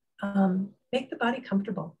 Make the body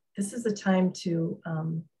comfortable. this is a time to,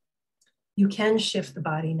 you can shift the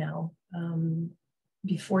body now.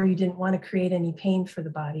 Before you didn't want to create any pain for the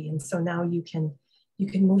body. And so now you can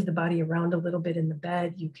move the body around a little bit in the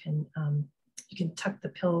bed. You can tuck the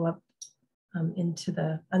pillow up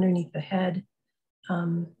into underneath the head.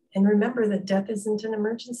 And remember that death isn't an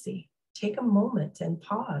emergency. Take a moment and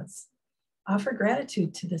pause. Offer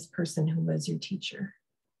gratitude to this person who was your teacher.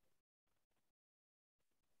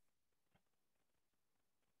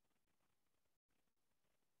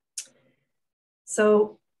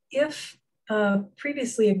 So if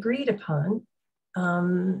previously agreed upon,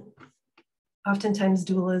 oftentimes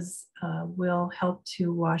doulas will help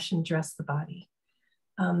to wash and dress the body.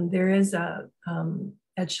 There is at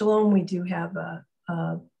Shalom, we do have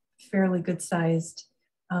a fairly good sized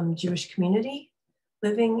Jewish community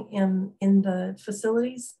living in the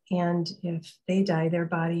facilities. And if they die, their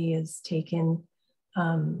body is taken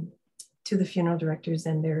to the funeral directors,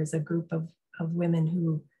 and there is a group of women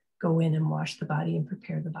who go in and wash the body and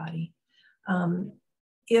prepare the body.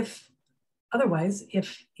 If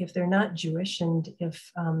they're not Jewish, and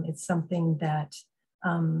if it's something that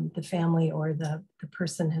the family or the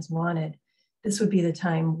person has wanted, this would be the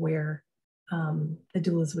time where the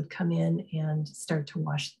doulas would come in and start to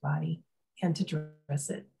wash the body and to dress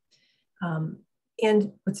it.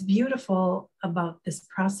 And what's beautiful about this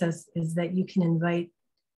process is that you can invite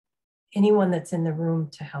anyone that's in the room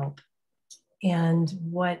to help. And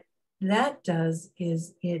what that does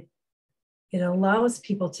is it allows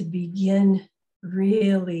people to begin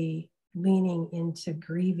really leaning into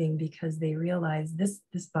grieving, because they realize this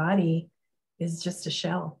body is just a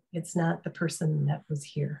shell. It's not the person that was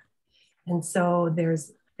here. And so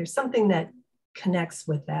there's something that connects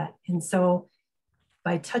with that. And so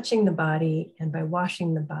by touching the body and by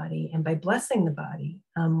washing the body and by blessing the body,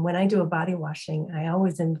 when I do a body washing, I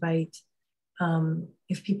always invite,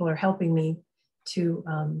 if people are helping me, to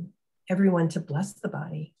everyone to bless the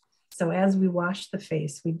body. So as we wash the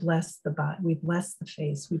face, we bless the body, we bless the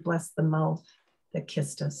face, we bless the mouth that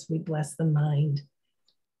kissed us, we bless the mind.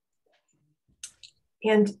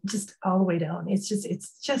 And just all the way down. It's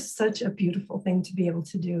just such a beautiful thing to be able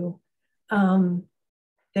to do.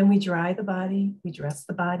 Then we dry the body, we dress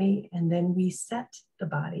the body, and then we set the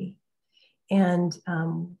body. And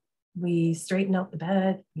we straighten out the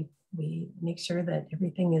bed. We make sure that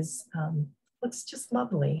everything is looks just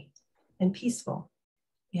lovely and peaceful.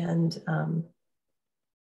 And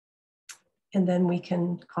then we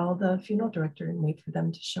can call the funeral director and wait for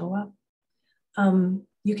them to show up.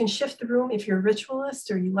 You can shift the room. If you're a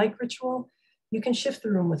ritualist or you like ritual, you can shift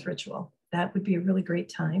the room with ritual. That would be a really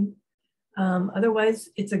great time. Otherwise,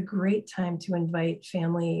 it's a great time to invite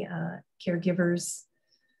family caregivers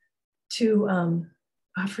to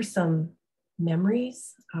offer some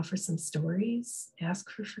memories, offer some stories, ask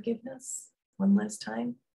for forgiveness one last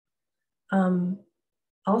time.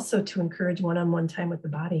 Also to encourage one-on-one time with the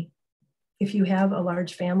body. If you have a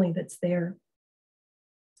large family that's there,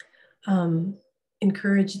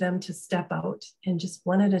 encourage them to step out and just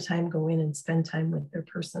one at a time go in and spend time with their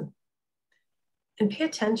person. And pay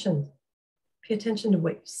attention. Pay attention to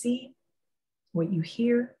what you see, what you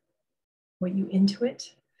hear, what you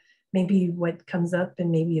intuit, maybe what comes up,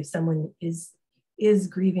 and maybe if someone is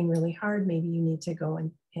grieving really hard, maybe you need to go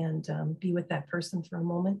and be with that person for a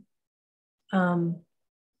moment.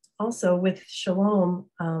 Also with Shalom,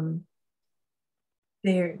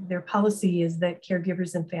 their policy is that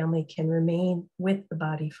caregivers and family can remain with the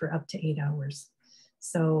body for up to 8 hours.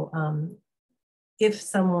 So if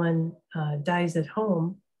someone dies at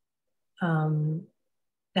home,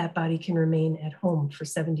 that body can remain at home for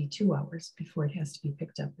 72 hours before it has to be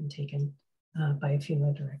picked up and taken by a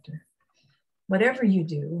funeral director. Whatever you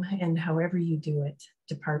do and however you do it,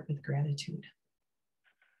 depart with gratitude.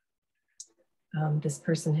 This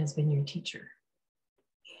person has been your teacher,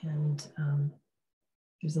 and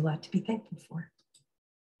there's a lot to be thankful for.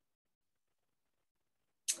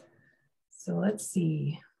 So let's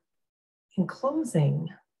see. In closing,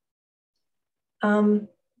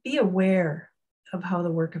 be aware of how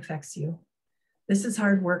the work affects you. This is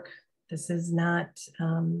hard work. This is not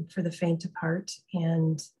for the faint of heart,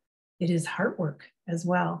 and it is hard work as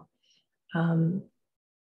well. And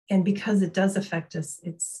because it does affect us,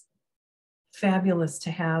 it's fabulous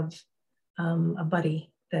to have a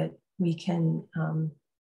buddy that we can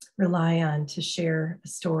rely on to share a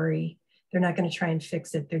story. They're not going to try and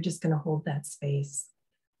fix it. They're just going to hold that space.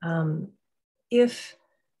 If,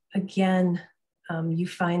 again, you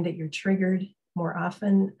find that you're triggered more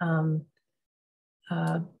often,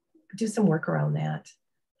 do some work around that.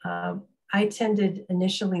 I tended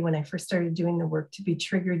initially, when I first started doing the work, to be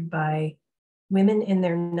triggered by women in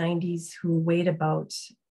their 90s who weighed about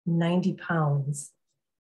 90 pounds,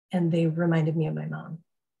 and they reminded me of my mom.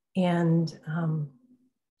 And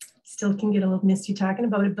still can get a little misty talking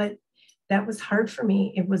about it, but that was hard for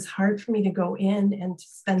me. It was hard for me to go in and to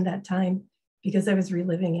spend that time because I was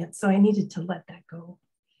reliving it. So I needed to let that go.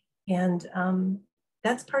 And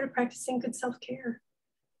that's part of practicing good self-care.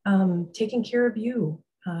 Taking care of you,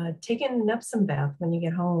 taking an Epsom bath when you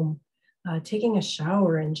get home, taking a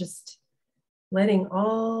shower, and just letting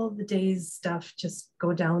all the day's stuff just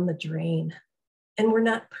go down the drain. And we're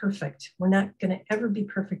not perfect. We're not going to ever be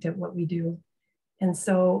perfect at what we do. And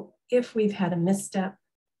so if we've had a misstep,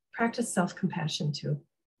 practice self-compassion too.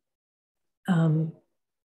 No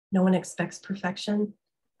one expects perfection.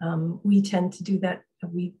 We tend to do that.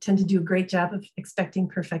 We tend to do a great job of expecting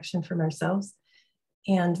perfection from ourselves.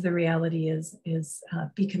 And the reality is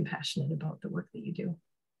be compassionate about the work that you do.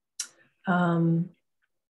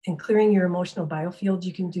 And clearing your emotional biofield,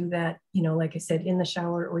 you can do that, you know, like I said, in the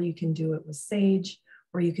shower, or you can do it with sage,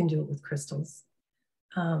 or you can do it with crystals.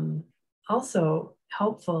 Also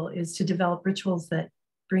helpful is to develop rituals that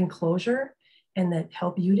bring closure and that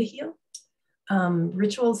help you to heal.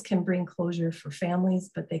 Rituals can bring closure for families,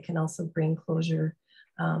 but they can also bring closure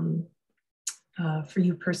for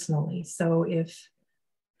you personally. So if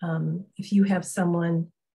you have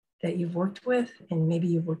someone that you've worked with, and maybe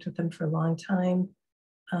you've worked with them for a long time,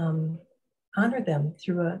 honor them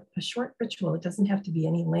through a short ritual. It doesn't have to be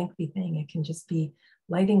any lengthy thing. It can just be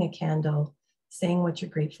lighting a candle, saying what you're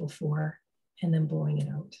grateful for, and then blowing it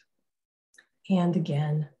out. And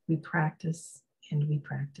again, we practice and we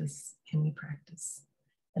practice and we practice.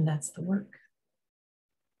 And that's the work.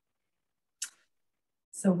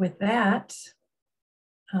 So with that,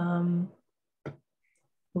 I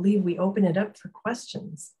believe we open it up for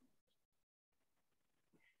questions.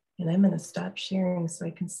 And I'm going to stop sharing so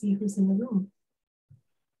I can see who's in the room.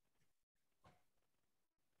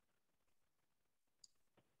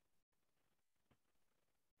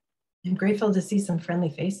 I'm grateful to see some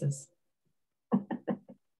friendly faces.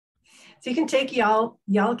 So you can take y'all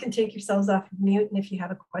can take yourselves off of mute. And if you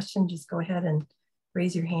have a question, just go ahead and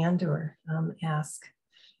raise your hand or ask.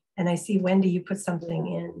 And I see Wendy, you put something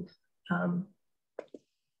in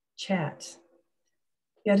chat.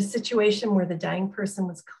 You had a situation where the dying person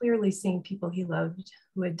was clearly seeing people he loved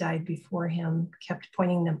who had died before him, kept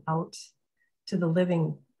pointing them out to the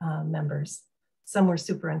living members. Some were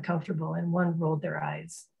super uncomfortable and one rolled their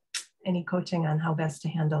eyes. Any coaching on how best to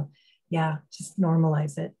handle? Yeah, just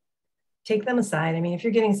normalize it. Take them aside. I mean, if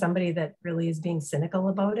you're getting somebody that really is being cynical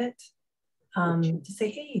about it, to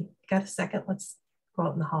say, hey, got a second, let's go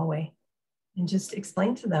out in the hallway and just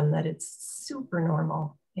explain to them that it's super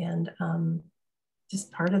normal and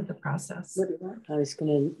just part of the process. I was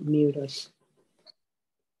going to mute us.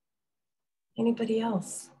 Anybody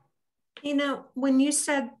else? You know, when you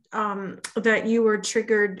said that you were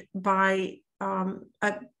triggered by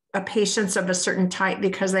a patients of a certain type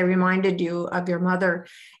because they reminded you of your mother,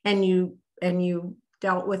 and you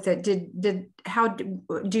dealt with it. Do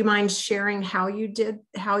you mind sharing how you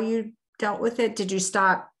dealt with it? Did you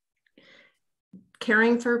stop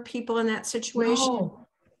caring for people in that situation?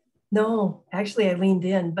 No, actually I leaned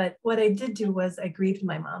in, but what I did do was I grieved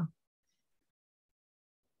my mom.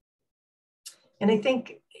 And I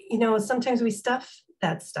think, you know, sometimes we stuff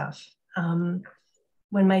that stuff.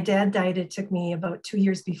 When my dad died, it took me about 2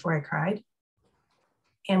 years before I cried.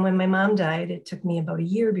 And when my mom died, it took me about a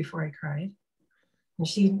year before I cried. And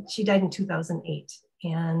she died in 2008.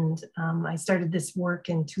 And I started this work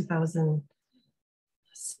in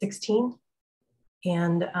 2016.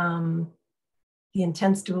 And the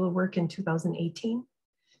intense doula work in 2018.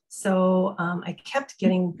 So I kept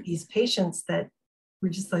getting these patients that were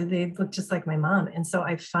just like, they looked just like my mom. And so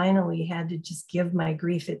I finally had to just give my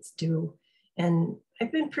grief its due. And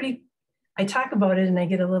I've been I talk about it and I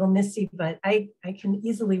get a little misty, but I can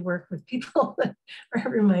easily work with people that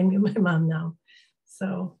remind me of my mom now.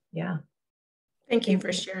 So yeah. Thank you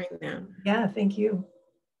for sharing that. Yeah, thank you.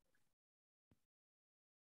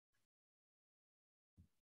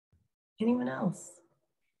 Anyone else?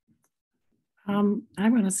 I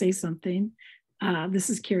want to say something. This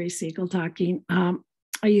is Carrie Siegel talking.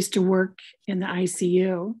 I used to work in the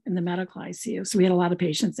ICU, in the medical ICU. So we had a lot of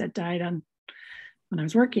patients that died when I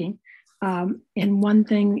was working. And one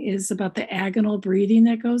thing is about the agonal breathing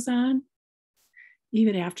that goes on,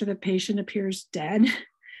 even after the patient appears dead.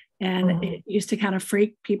 And it used to kind of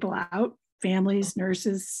freak people out, families,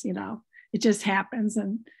 nurses, you know, it just happens.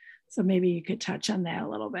 And so maybe you could touch on that a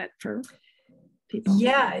little bit for people?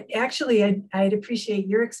 Yeah, actually, I'd appreciate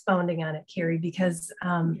your expounding on it, Carrie, because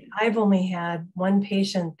I've only had one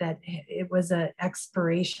patient that it was an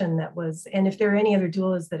expiration that was, and if there are any other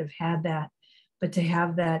doulas that have had that, but to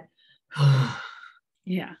have that,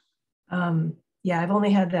 Yeah. yeah, I've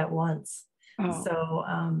only had that once. Oh, So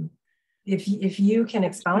if you can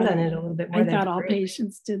expound on it a little bit more, I that'd thought be all great.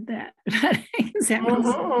 patients did that. That was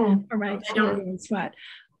Mhm. from my experience, but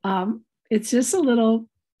it's just a little,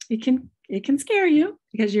 it can scare you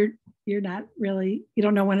because you're not really, you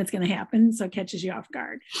don't know when it's going to happen, so it catches you off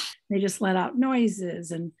guard. They just let out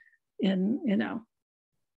noises and you know,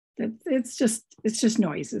 it's just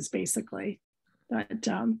noises basically. But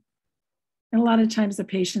and a lot of times the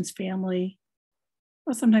patient's family,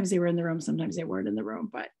 well, sometimes they were in the room, sometimes they weren't in the room,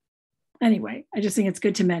 but anyway, I just think it's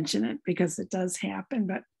good to mention it because it does happen.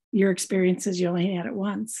 But your experiences, you only had it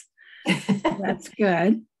once. That's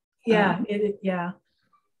good. Yeah, yeah.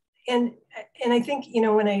 And I think, you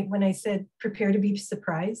know, when I said prepare to be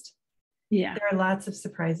surprised, Yeah. there are lots of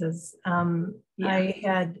surprises.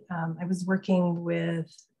 Yeah. I was working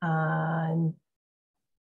with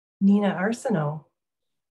Nina Arsenault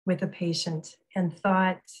with a patient and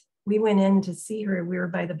thought, we went in to see her, we were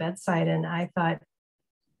by the bedside, and I thought,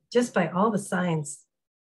 just by all the signs,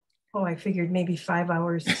 I figured maybe 5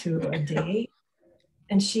 hours to a day.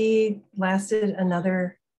 And she lasted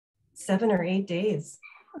another 7 or 8 days.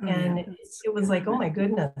 Oh, And yeah, it was like, oh my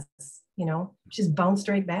goodness, you know, she's bounced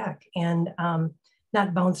right back. And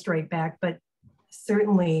not bounced right back, but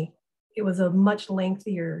certainly it was a much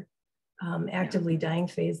lengthier actively dying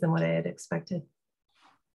phase than what I had expected.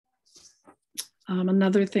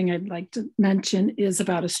 Another thing I'd like to mention is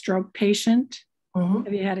about a stroke patient. Mm-hmm.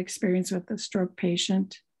 Have you had experience with a stroke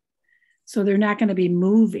patient? So they're not going to be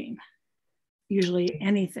moving, usually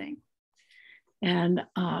anything. And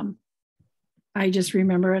I just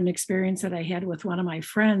remember an experience that I had with one of my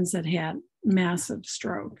friends that had massive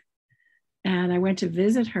stroke. And I went to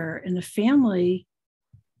visit her, and the family,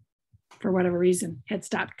 for whatever reason, had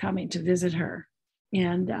stopped coming to visit her.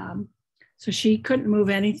 And so she couldn't move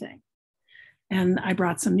anything. And I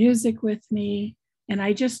brought some music with me, and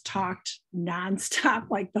I just talked nonstop,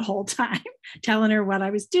 like the whole time, telling her what I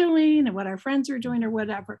was doing and what our friends were doing or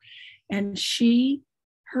whatever. And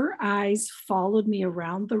her eyes followed me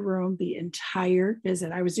around the room the entire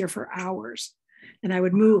visit. I was there for hours, and I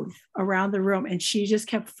would move around the room, and she just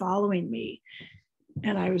kept following me.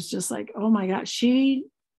 And I was just like, oh my God,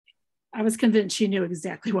 I was convinced she knew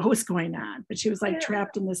exactly what was going on, but she was like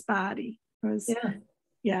trapped in this body. It was,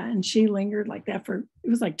 yeah. And she lingered like that it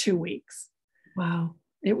was like 2 weeks. Wow.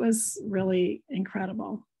 It was really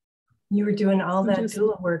incredible. You were doing all that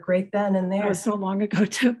doula work right then and there. That was so long ago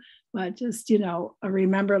too, but just, I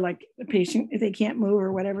remember like the patient, if they can't move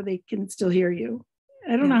or whatever, they can still hear you.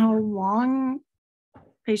 I don't know how long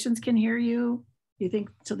patients can hear you. You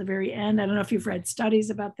think till the very end? I don't know if you've read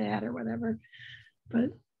studies about that or whatever,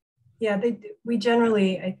 but yeah, we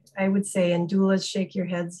generally, I would say, and doulas shake your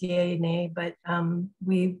heads, yay, nay, but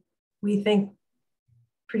we think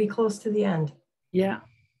pretty close to the end. Yeah.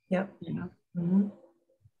 Yep. Yeah. Mm-hmm.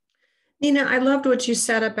 Nina, I loved what you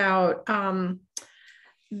said about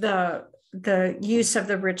the use of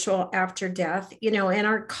the ritual after death. In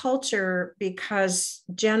our culture, because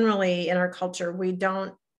generally in our culture, we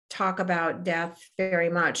don't talk about death very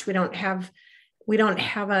much. We don't have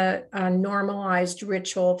a normalized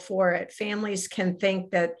ritual for it. Families can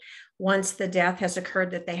think that once the death has occurred,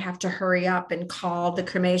 that they have to hurry up and call the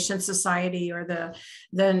cremation society or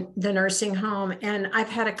the nursing home. And I've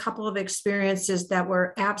had a couple of experiences that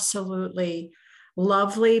were absolutely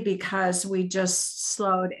lovely because we just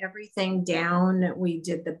slowed everything down.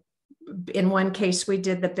 In one case, we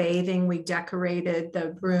did the bathing, we decorated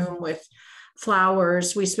the room with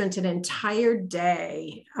flowers. We spent an entire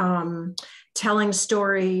day telling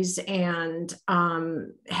stories and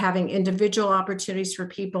having individual opportunities for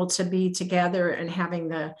people to be together, and having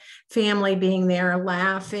the family being there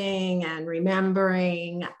laughing and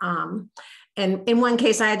remembering. And in one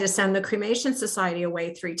case, I had to send the cremation society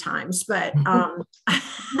away 3 times, but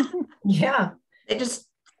yeah, they just,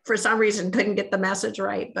 for some reason, couldn't get the message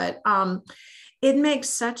right. But it makes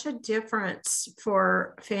such a difference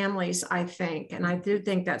for families, I think. And I do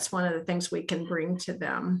think that's one of the things we can bring to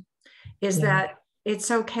them is that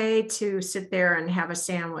it's okay to sit there and have a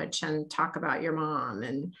sandwich and talk about your mom.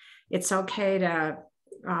 And it's okay to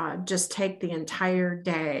just take the entire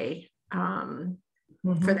day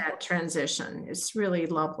for that transition. It's really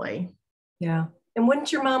lovely. Yeah. And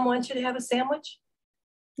wouldn't your mom want you to have a sandwich?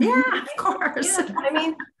 Yeah, of course. Yeah. I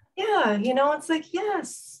mean, yeah, it's like,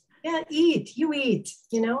 yes. Yeah, you eat,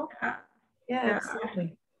 Yeah,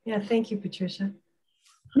 absolutely. Yeah, thank you, Patricia.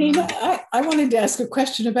 Nina, I wanted to ask a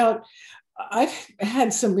question about, I've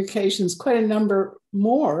had some occasions, quite a number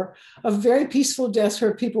more, of very peaceful deaths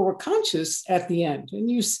where people were conscious at the end. And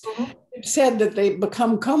you said that they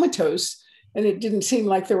become comatose and it didn't seem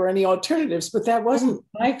like there were any alternatives, but that wasn't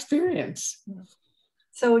my experience.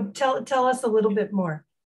 So tell us a little bit more.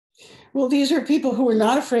 Well, these are people who were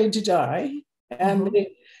not afraid to die, and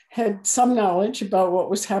they had some knowledge about what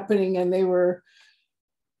was happening, and they were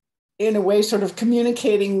in a way sort of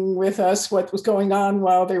communicating with us what was going on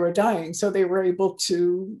while they were dying. So they were able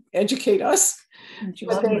to educate us.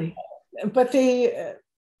 But they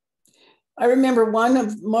I remember one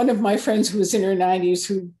of my friends who was in her 90s,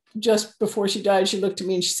 who just before she died, she looked at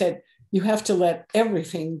me and she said, "You have to let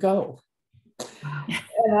everything go." Wow.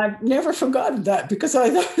 And I've never forgotten that, because I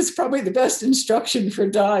thought it was probably the best instruction for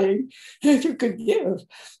dying that you could give.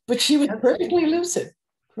 But she was perfectly lucid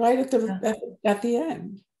right at the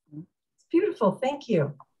end. It's beautiful. Thank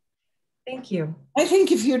you. Thank you. I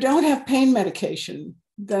think if you don't have pain medication,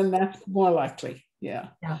 then that's more likely. Yeah.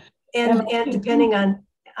 Yeah. And depending on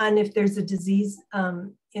if there's a disease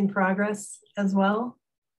in progress as well,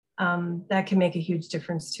 that can make a huge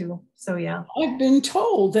difference too. So yeah. I've been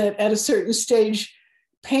told that at a certain stage,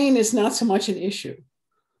 pain is not so much an issue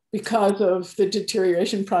because of the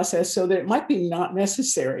deterioration process, so that it might be not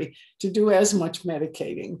necessary to do as much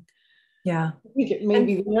medicating. Yeah. I think it may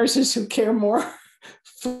be the nurses who care more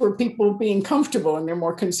for people being comfortable, and they're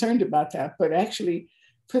more concerned about that. But actually,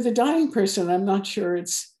 for the dying person, I'm not sure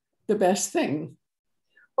it's the best thing.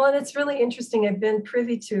 Well, and it's really interesting. I've been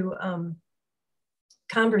privy to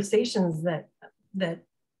conversations that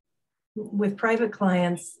with private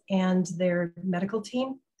clients and their medical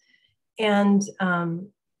team. And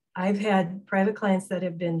I've had private clients that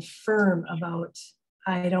have been firm about,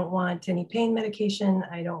 I don't want any pain medication.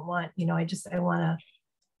 I don't want, I want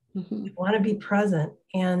to be present.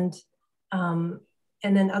 And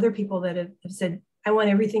then other people that have said, I want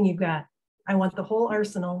everything you've got. I want the whole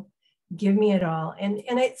arsenal. Give me it all.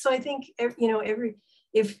 So I think,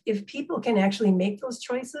 if people can actually make those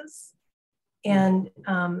choices, and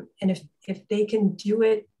if they can do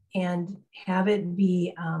it and have it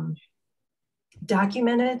be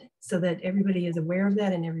documented so that everybody is aware of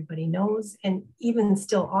that and everybody knows, and even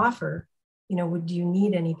still offer, do you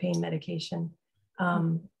need any pain medication?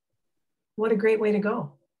 What a great way to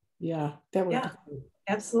go. Yeah, that would. Yeah,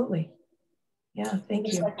 absolutely. Yeah,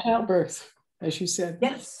 thank you. Like childbirth, as you said.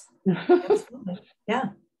 Yes, absolutely. Yeah,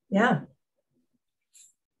 yeah.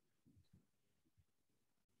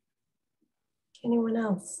 Anyone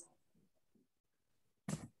else?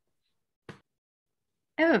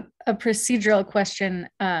 I have a procedural question.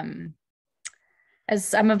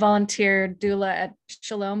 As I'm a volunteer doula at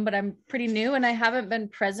Shalom, but I'm pretty new and I haven't been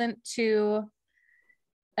present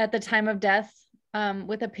at the time of death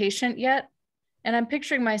with a patient yet. And I'm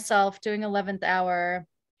picturing myself doing 11th hour.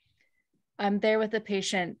 I'm there with the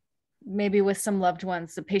patient, maybe with some loved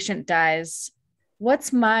ones. The patient dies.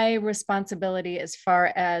 What's my responsibility as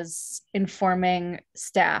far as informing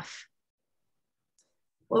staff?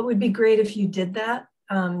 Well, it would be great if you did that,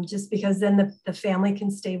 just because then the family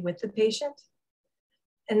can stay with the patient.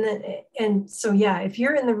 And so, yeah, if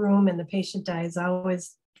you're in the room and the patient dies,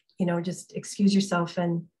 always, just excuse yourself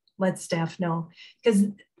and let staff know. Because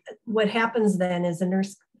what happens then is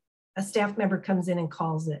a staff member comes in and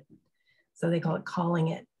calls it. So they call it calling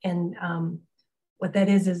it. And what that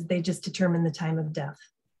is they just determine the time of death.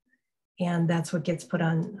 And that's what gets put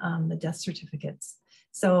on the death certificates.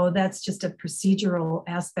 So that's just a procedural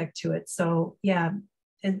aspect to it. So yeah,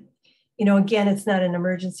 again, it's not an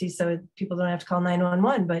emergency, so people don't have to call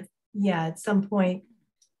 911, but yeah, at some point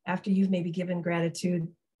after you've maybe given gratitude,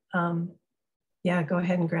 yeah, go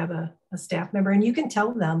ahead and grab a staff member, and you can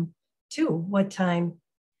tell them too what time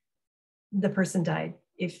the person died,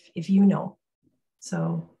 if you know.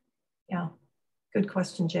 So yeah. Good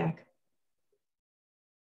question, Jack.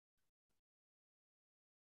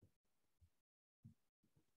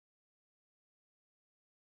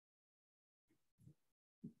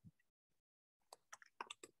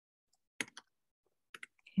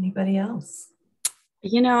 Anybody else?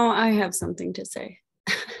 I have something to say.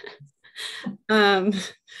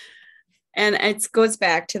 And it goes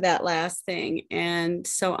back to that last thing. And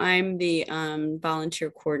so I'm the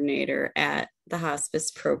volunteer coordinator at the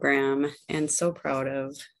hospice program, and so proud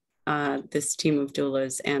of this team of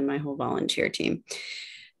doulas and my whole volunteer team.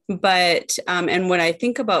 But, and when I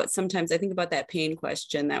think about, sometimes I think about that pain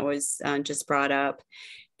question that was just brought up,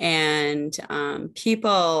 and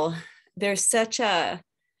people, there's such a,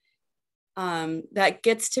 that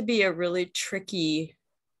gets to be a really tricky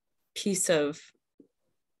piece of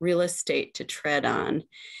real estate to tread on.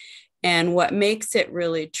 And what makes it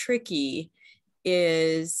really tricky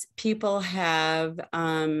is people have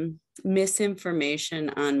misinformation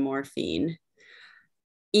on morphine.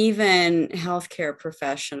 Even healthcare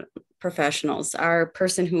professionals, our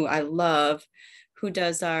person who I love, who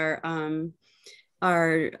does our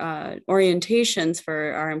orientations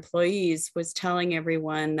for our employees, was telling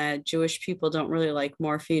everyone that Jewish people don't really like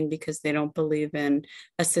morphine because they don't believe in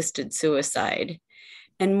assisted suicide.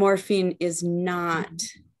 And morphine is not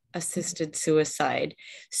assisted suicide.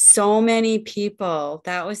 So many people,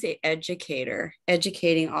 that was the educator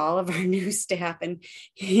educating all of our new staff, and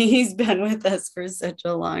he's been with us for such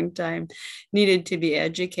a long time, needed to be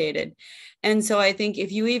educated. And so I think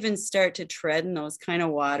if you even start to tread in those kind of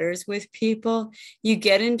waters with people, you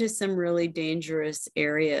get into some really dangerous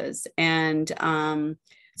areas. And so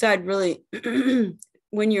I'd really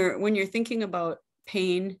when you're thinking about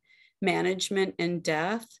pain management and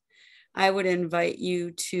death, I would invite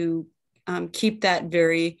you to keep that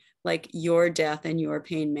very like your death and your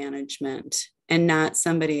pain management, and not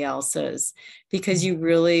somebody else's, because you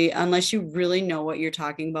really, unless you really know what you're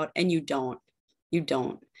talking about, and you don't.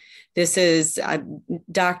 This is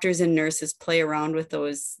doctors and nurses play around with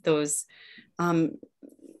those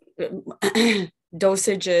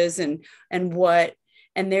dosages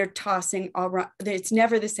and they're tossing all around. It's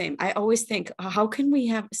never the same. I always think, how can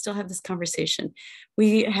we still have this conversation?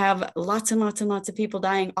 We have lots and lots and lots of people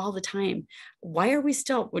dying all the time. Why are we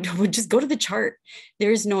still, we'll just go to the chart.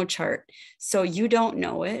 There's no chart. So you don't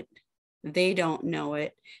know it. They don't know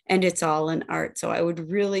it. And it's all an art. So I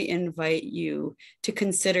would really invite you to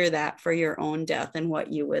consider that for your own death and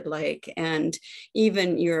what you would like. And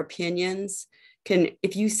even your opinions can,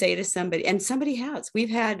 if you say to somebody, and somebody has, we've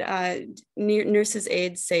had nurses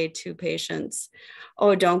aides say to patients,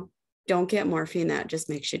 oh, don't get morphine, that just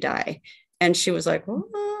makes you die. And she was like,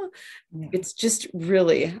 oh, it's just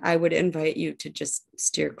really, I would invite you to just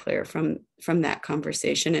steer clear from that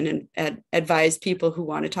conversation, and advise people who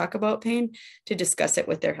want to talk about pain to discuss it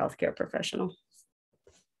with their healthcare professional.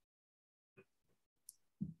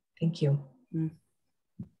 Thank you.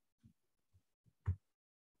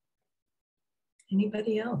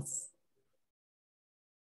 Anybody else?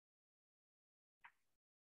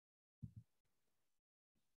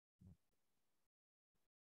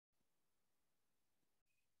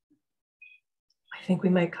 I think we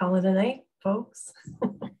might call it a night, folks.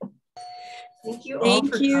 Thank you all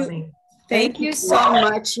for coming. Thank you so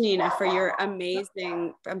much, Nina, for your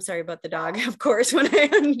amazing, I'm sorry about the dog, of course, when I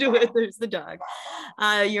undo it, there's the dog.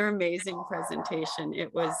 Your amazing presentation.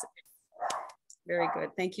 It was very good.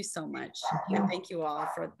 Thank you so much. And thank you all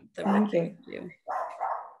for the work you do.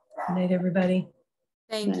 Good night, everybody.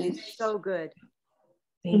 Thank you. So good.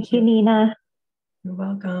 Thank you, Nina. You're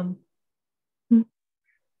welcome.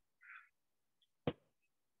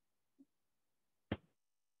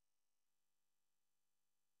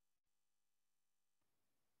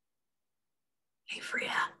 Hey,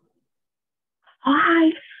 Freya.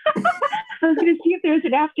 Hi. I was going to see if there was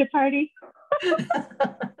an after party.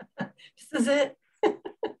 This is it.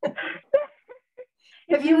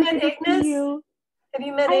 Have you met Agnes? Have you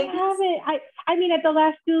met Agnes? I haven't. I mean, at the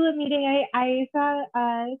last doula meeting, I saw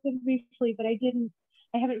him briefly, but I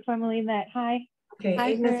haven't formally met. Hi. Okay,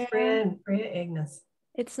 Hi, Agnes, Freya, and Freya, Agnes.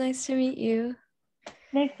 It's nice to meet you.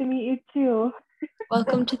 Nice to meet you too.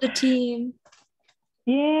 Welcome to the team.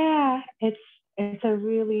 Yeah, it's a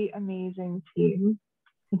really amazing team.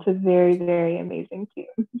 It's a very, very amazing team.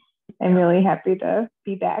 I'm really happy to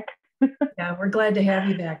be back. Yeah, we're glad to have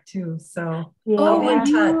you back too. So Oh, be in were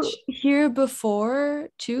touch. you here before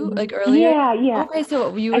too? Like earlier? Yeah. Okay,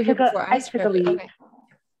 so you were here before I took a leave. Okay.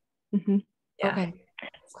 Mm-hmm. Yeah. Okay.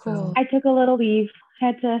 Cool. I took a little leave.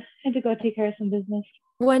 Had to go take care of some business.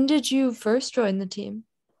 When did you first join the team?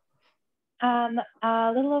 A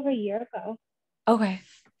little over a year ago. Okay.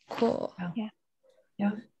 Cool. Yeah.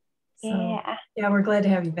 So, yeah, we're glad to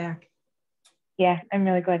have you back. Yeah, I'm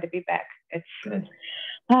really glad to be back. It's good.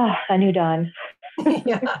 A new dawn.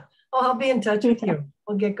 Yeah. Well, I'll be in touch with you.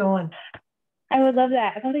 We'll get going. I would love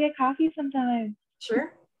that. I'd love to get coffee sometime.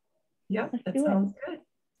 Sure. Yep, that do sounds good.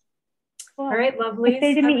 Cool. All right, lovely.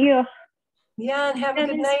 Excited to meet you. Yeah, and have a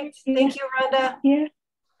good night. Thank you, Rhonda. Yeah.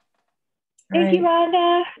 Thank you,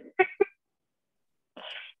 Rhonda.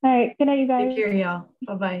 All right. Good night, you guys. Take care, y'all.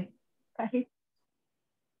 Bye-bye. Bye.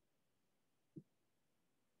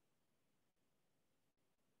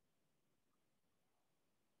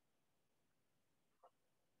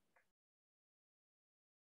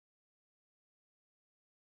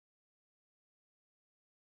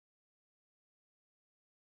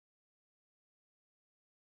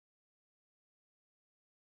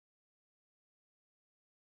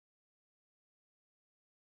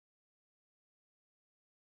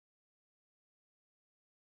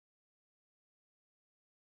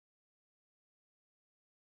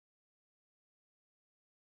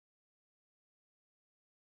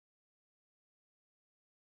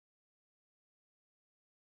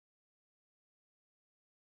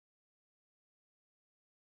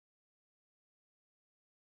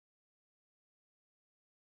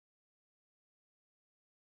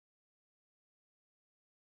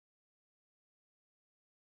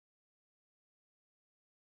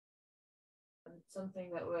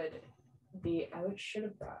 something that would be, should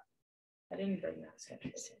have brought. I didn't bring that sketch.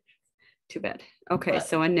 Too bad. Okay, But-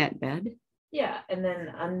 so a net bed. Yeah, and then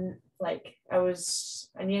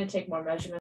I need to take more measurements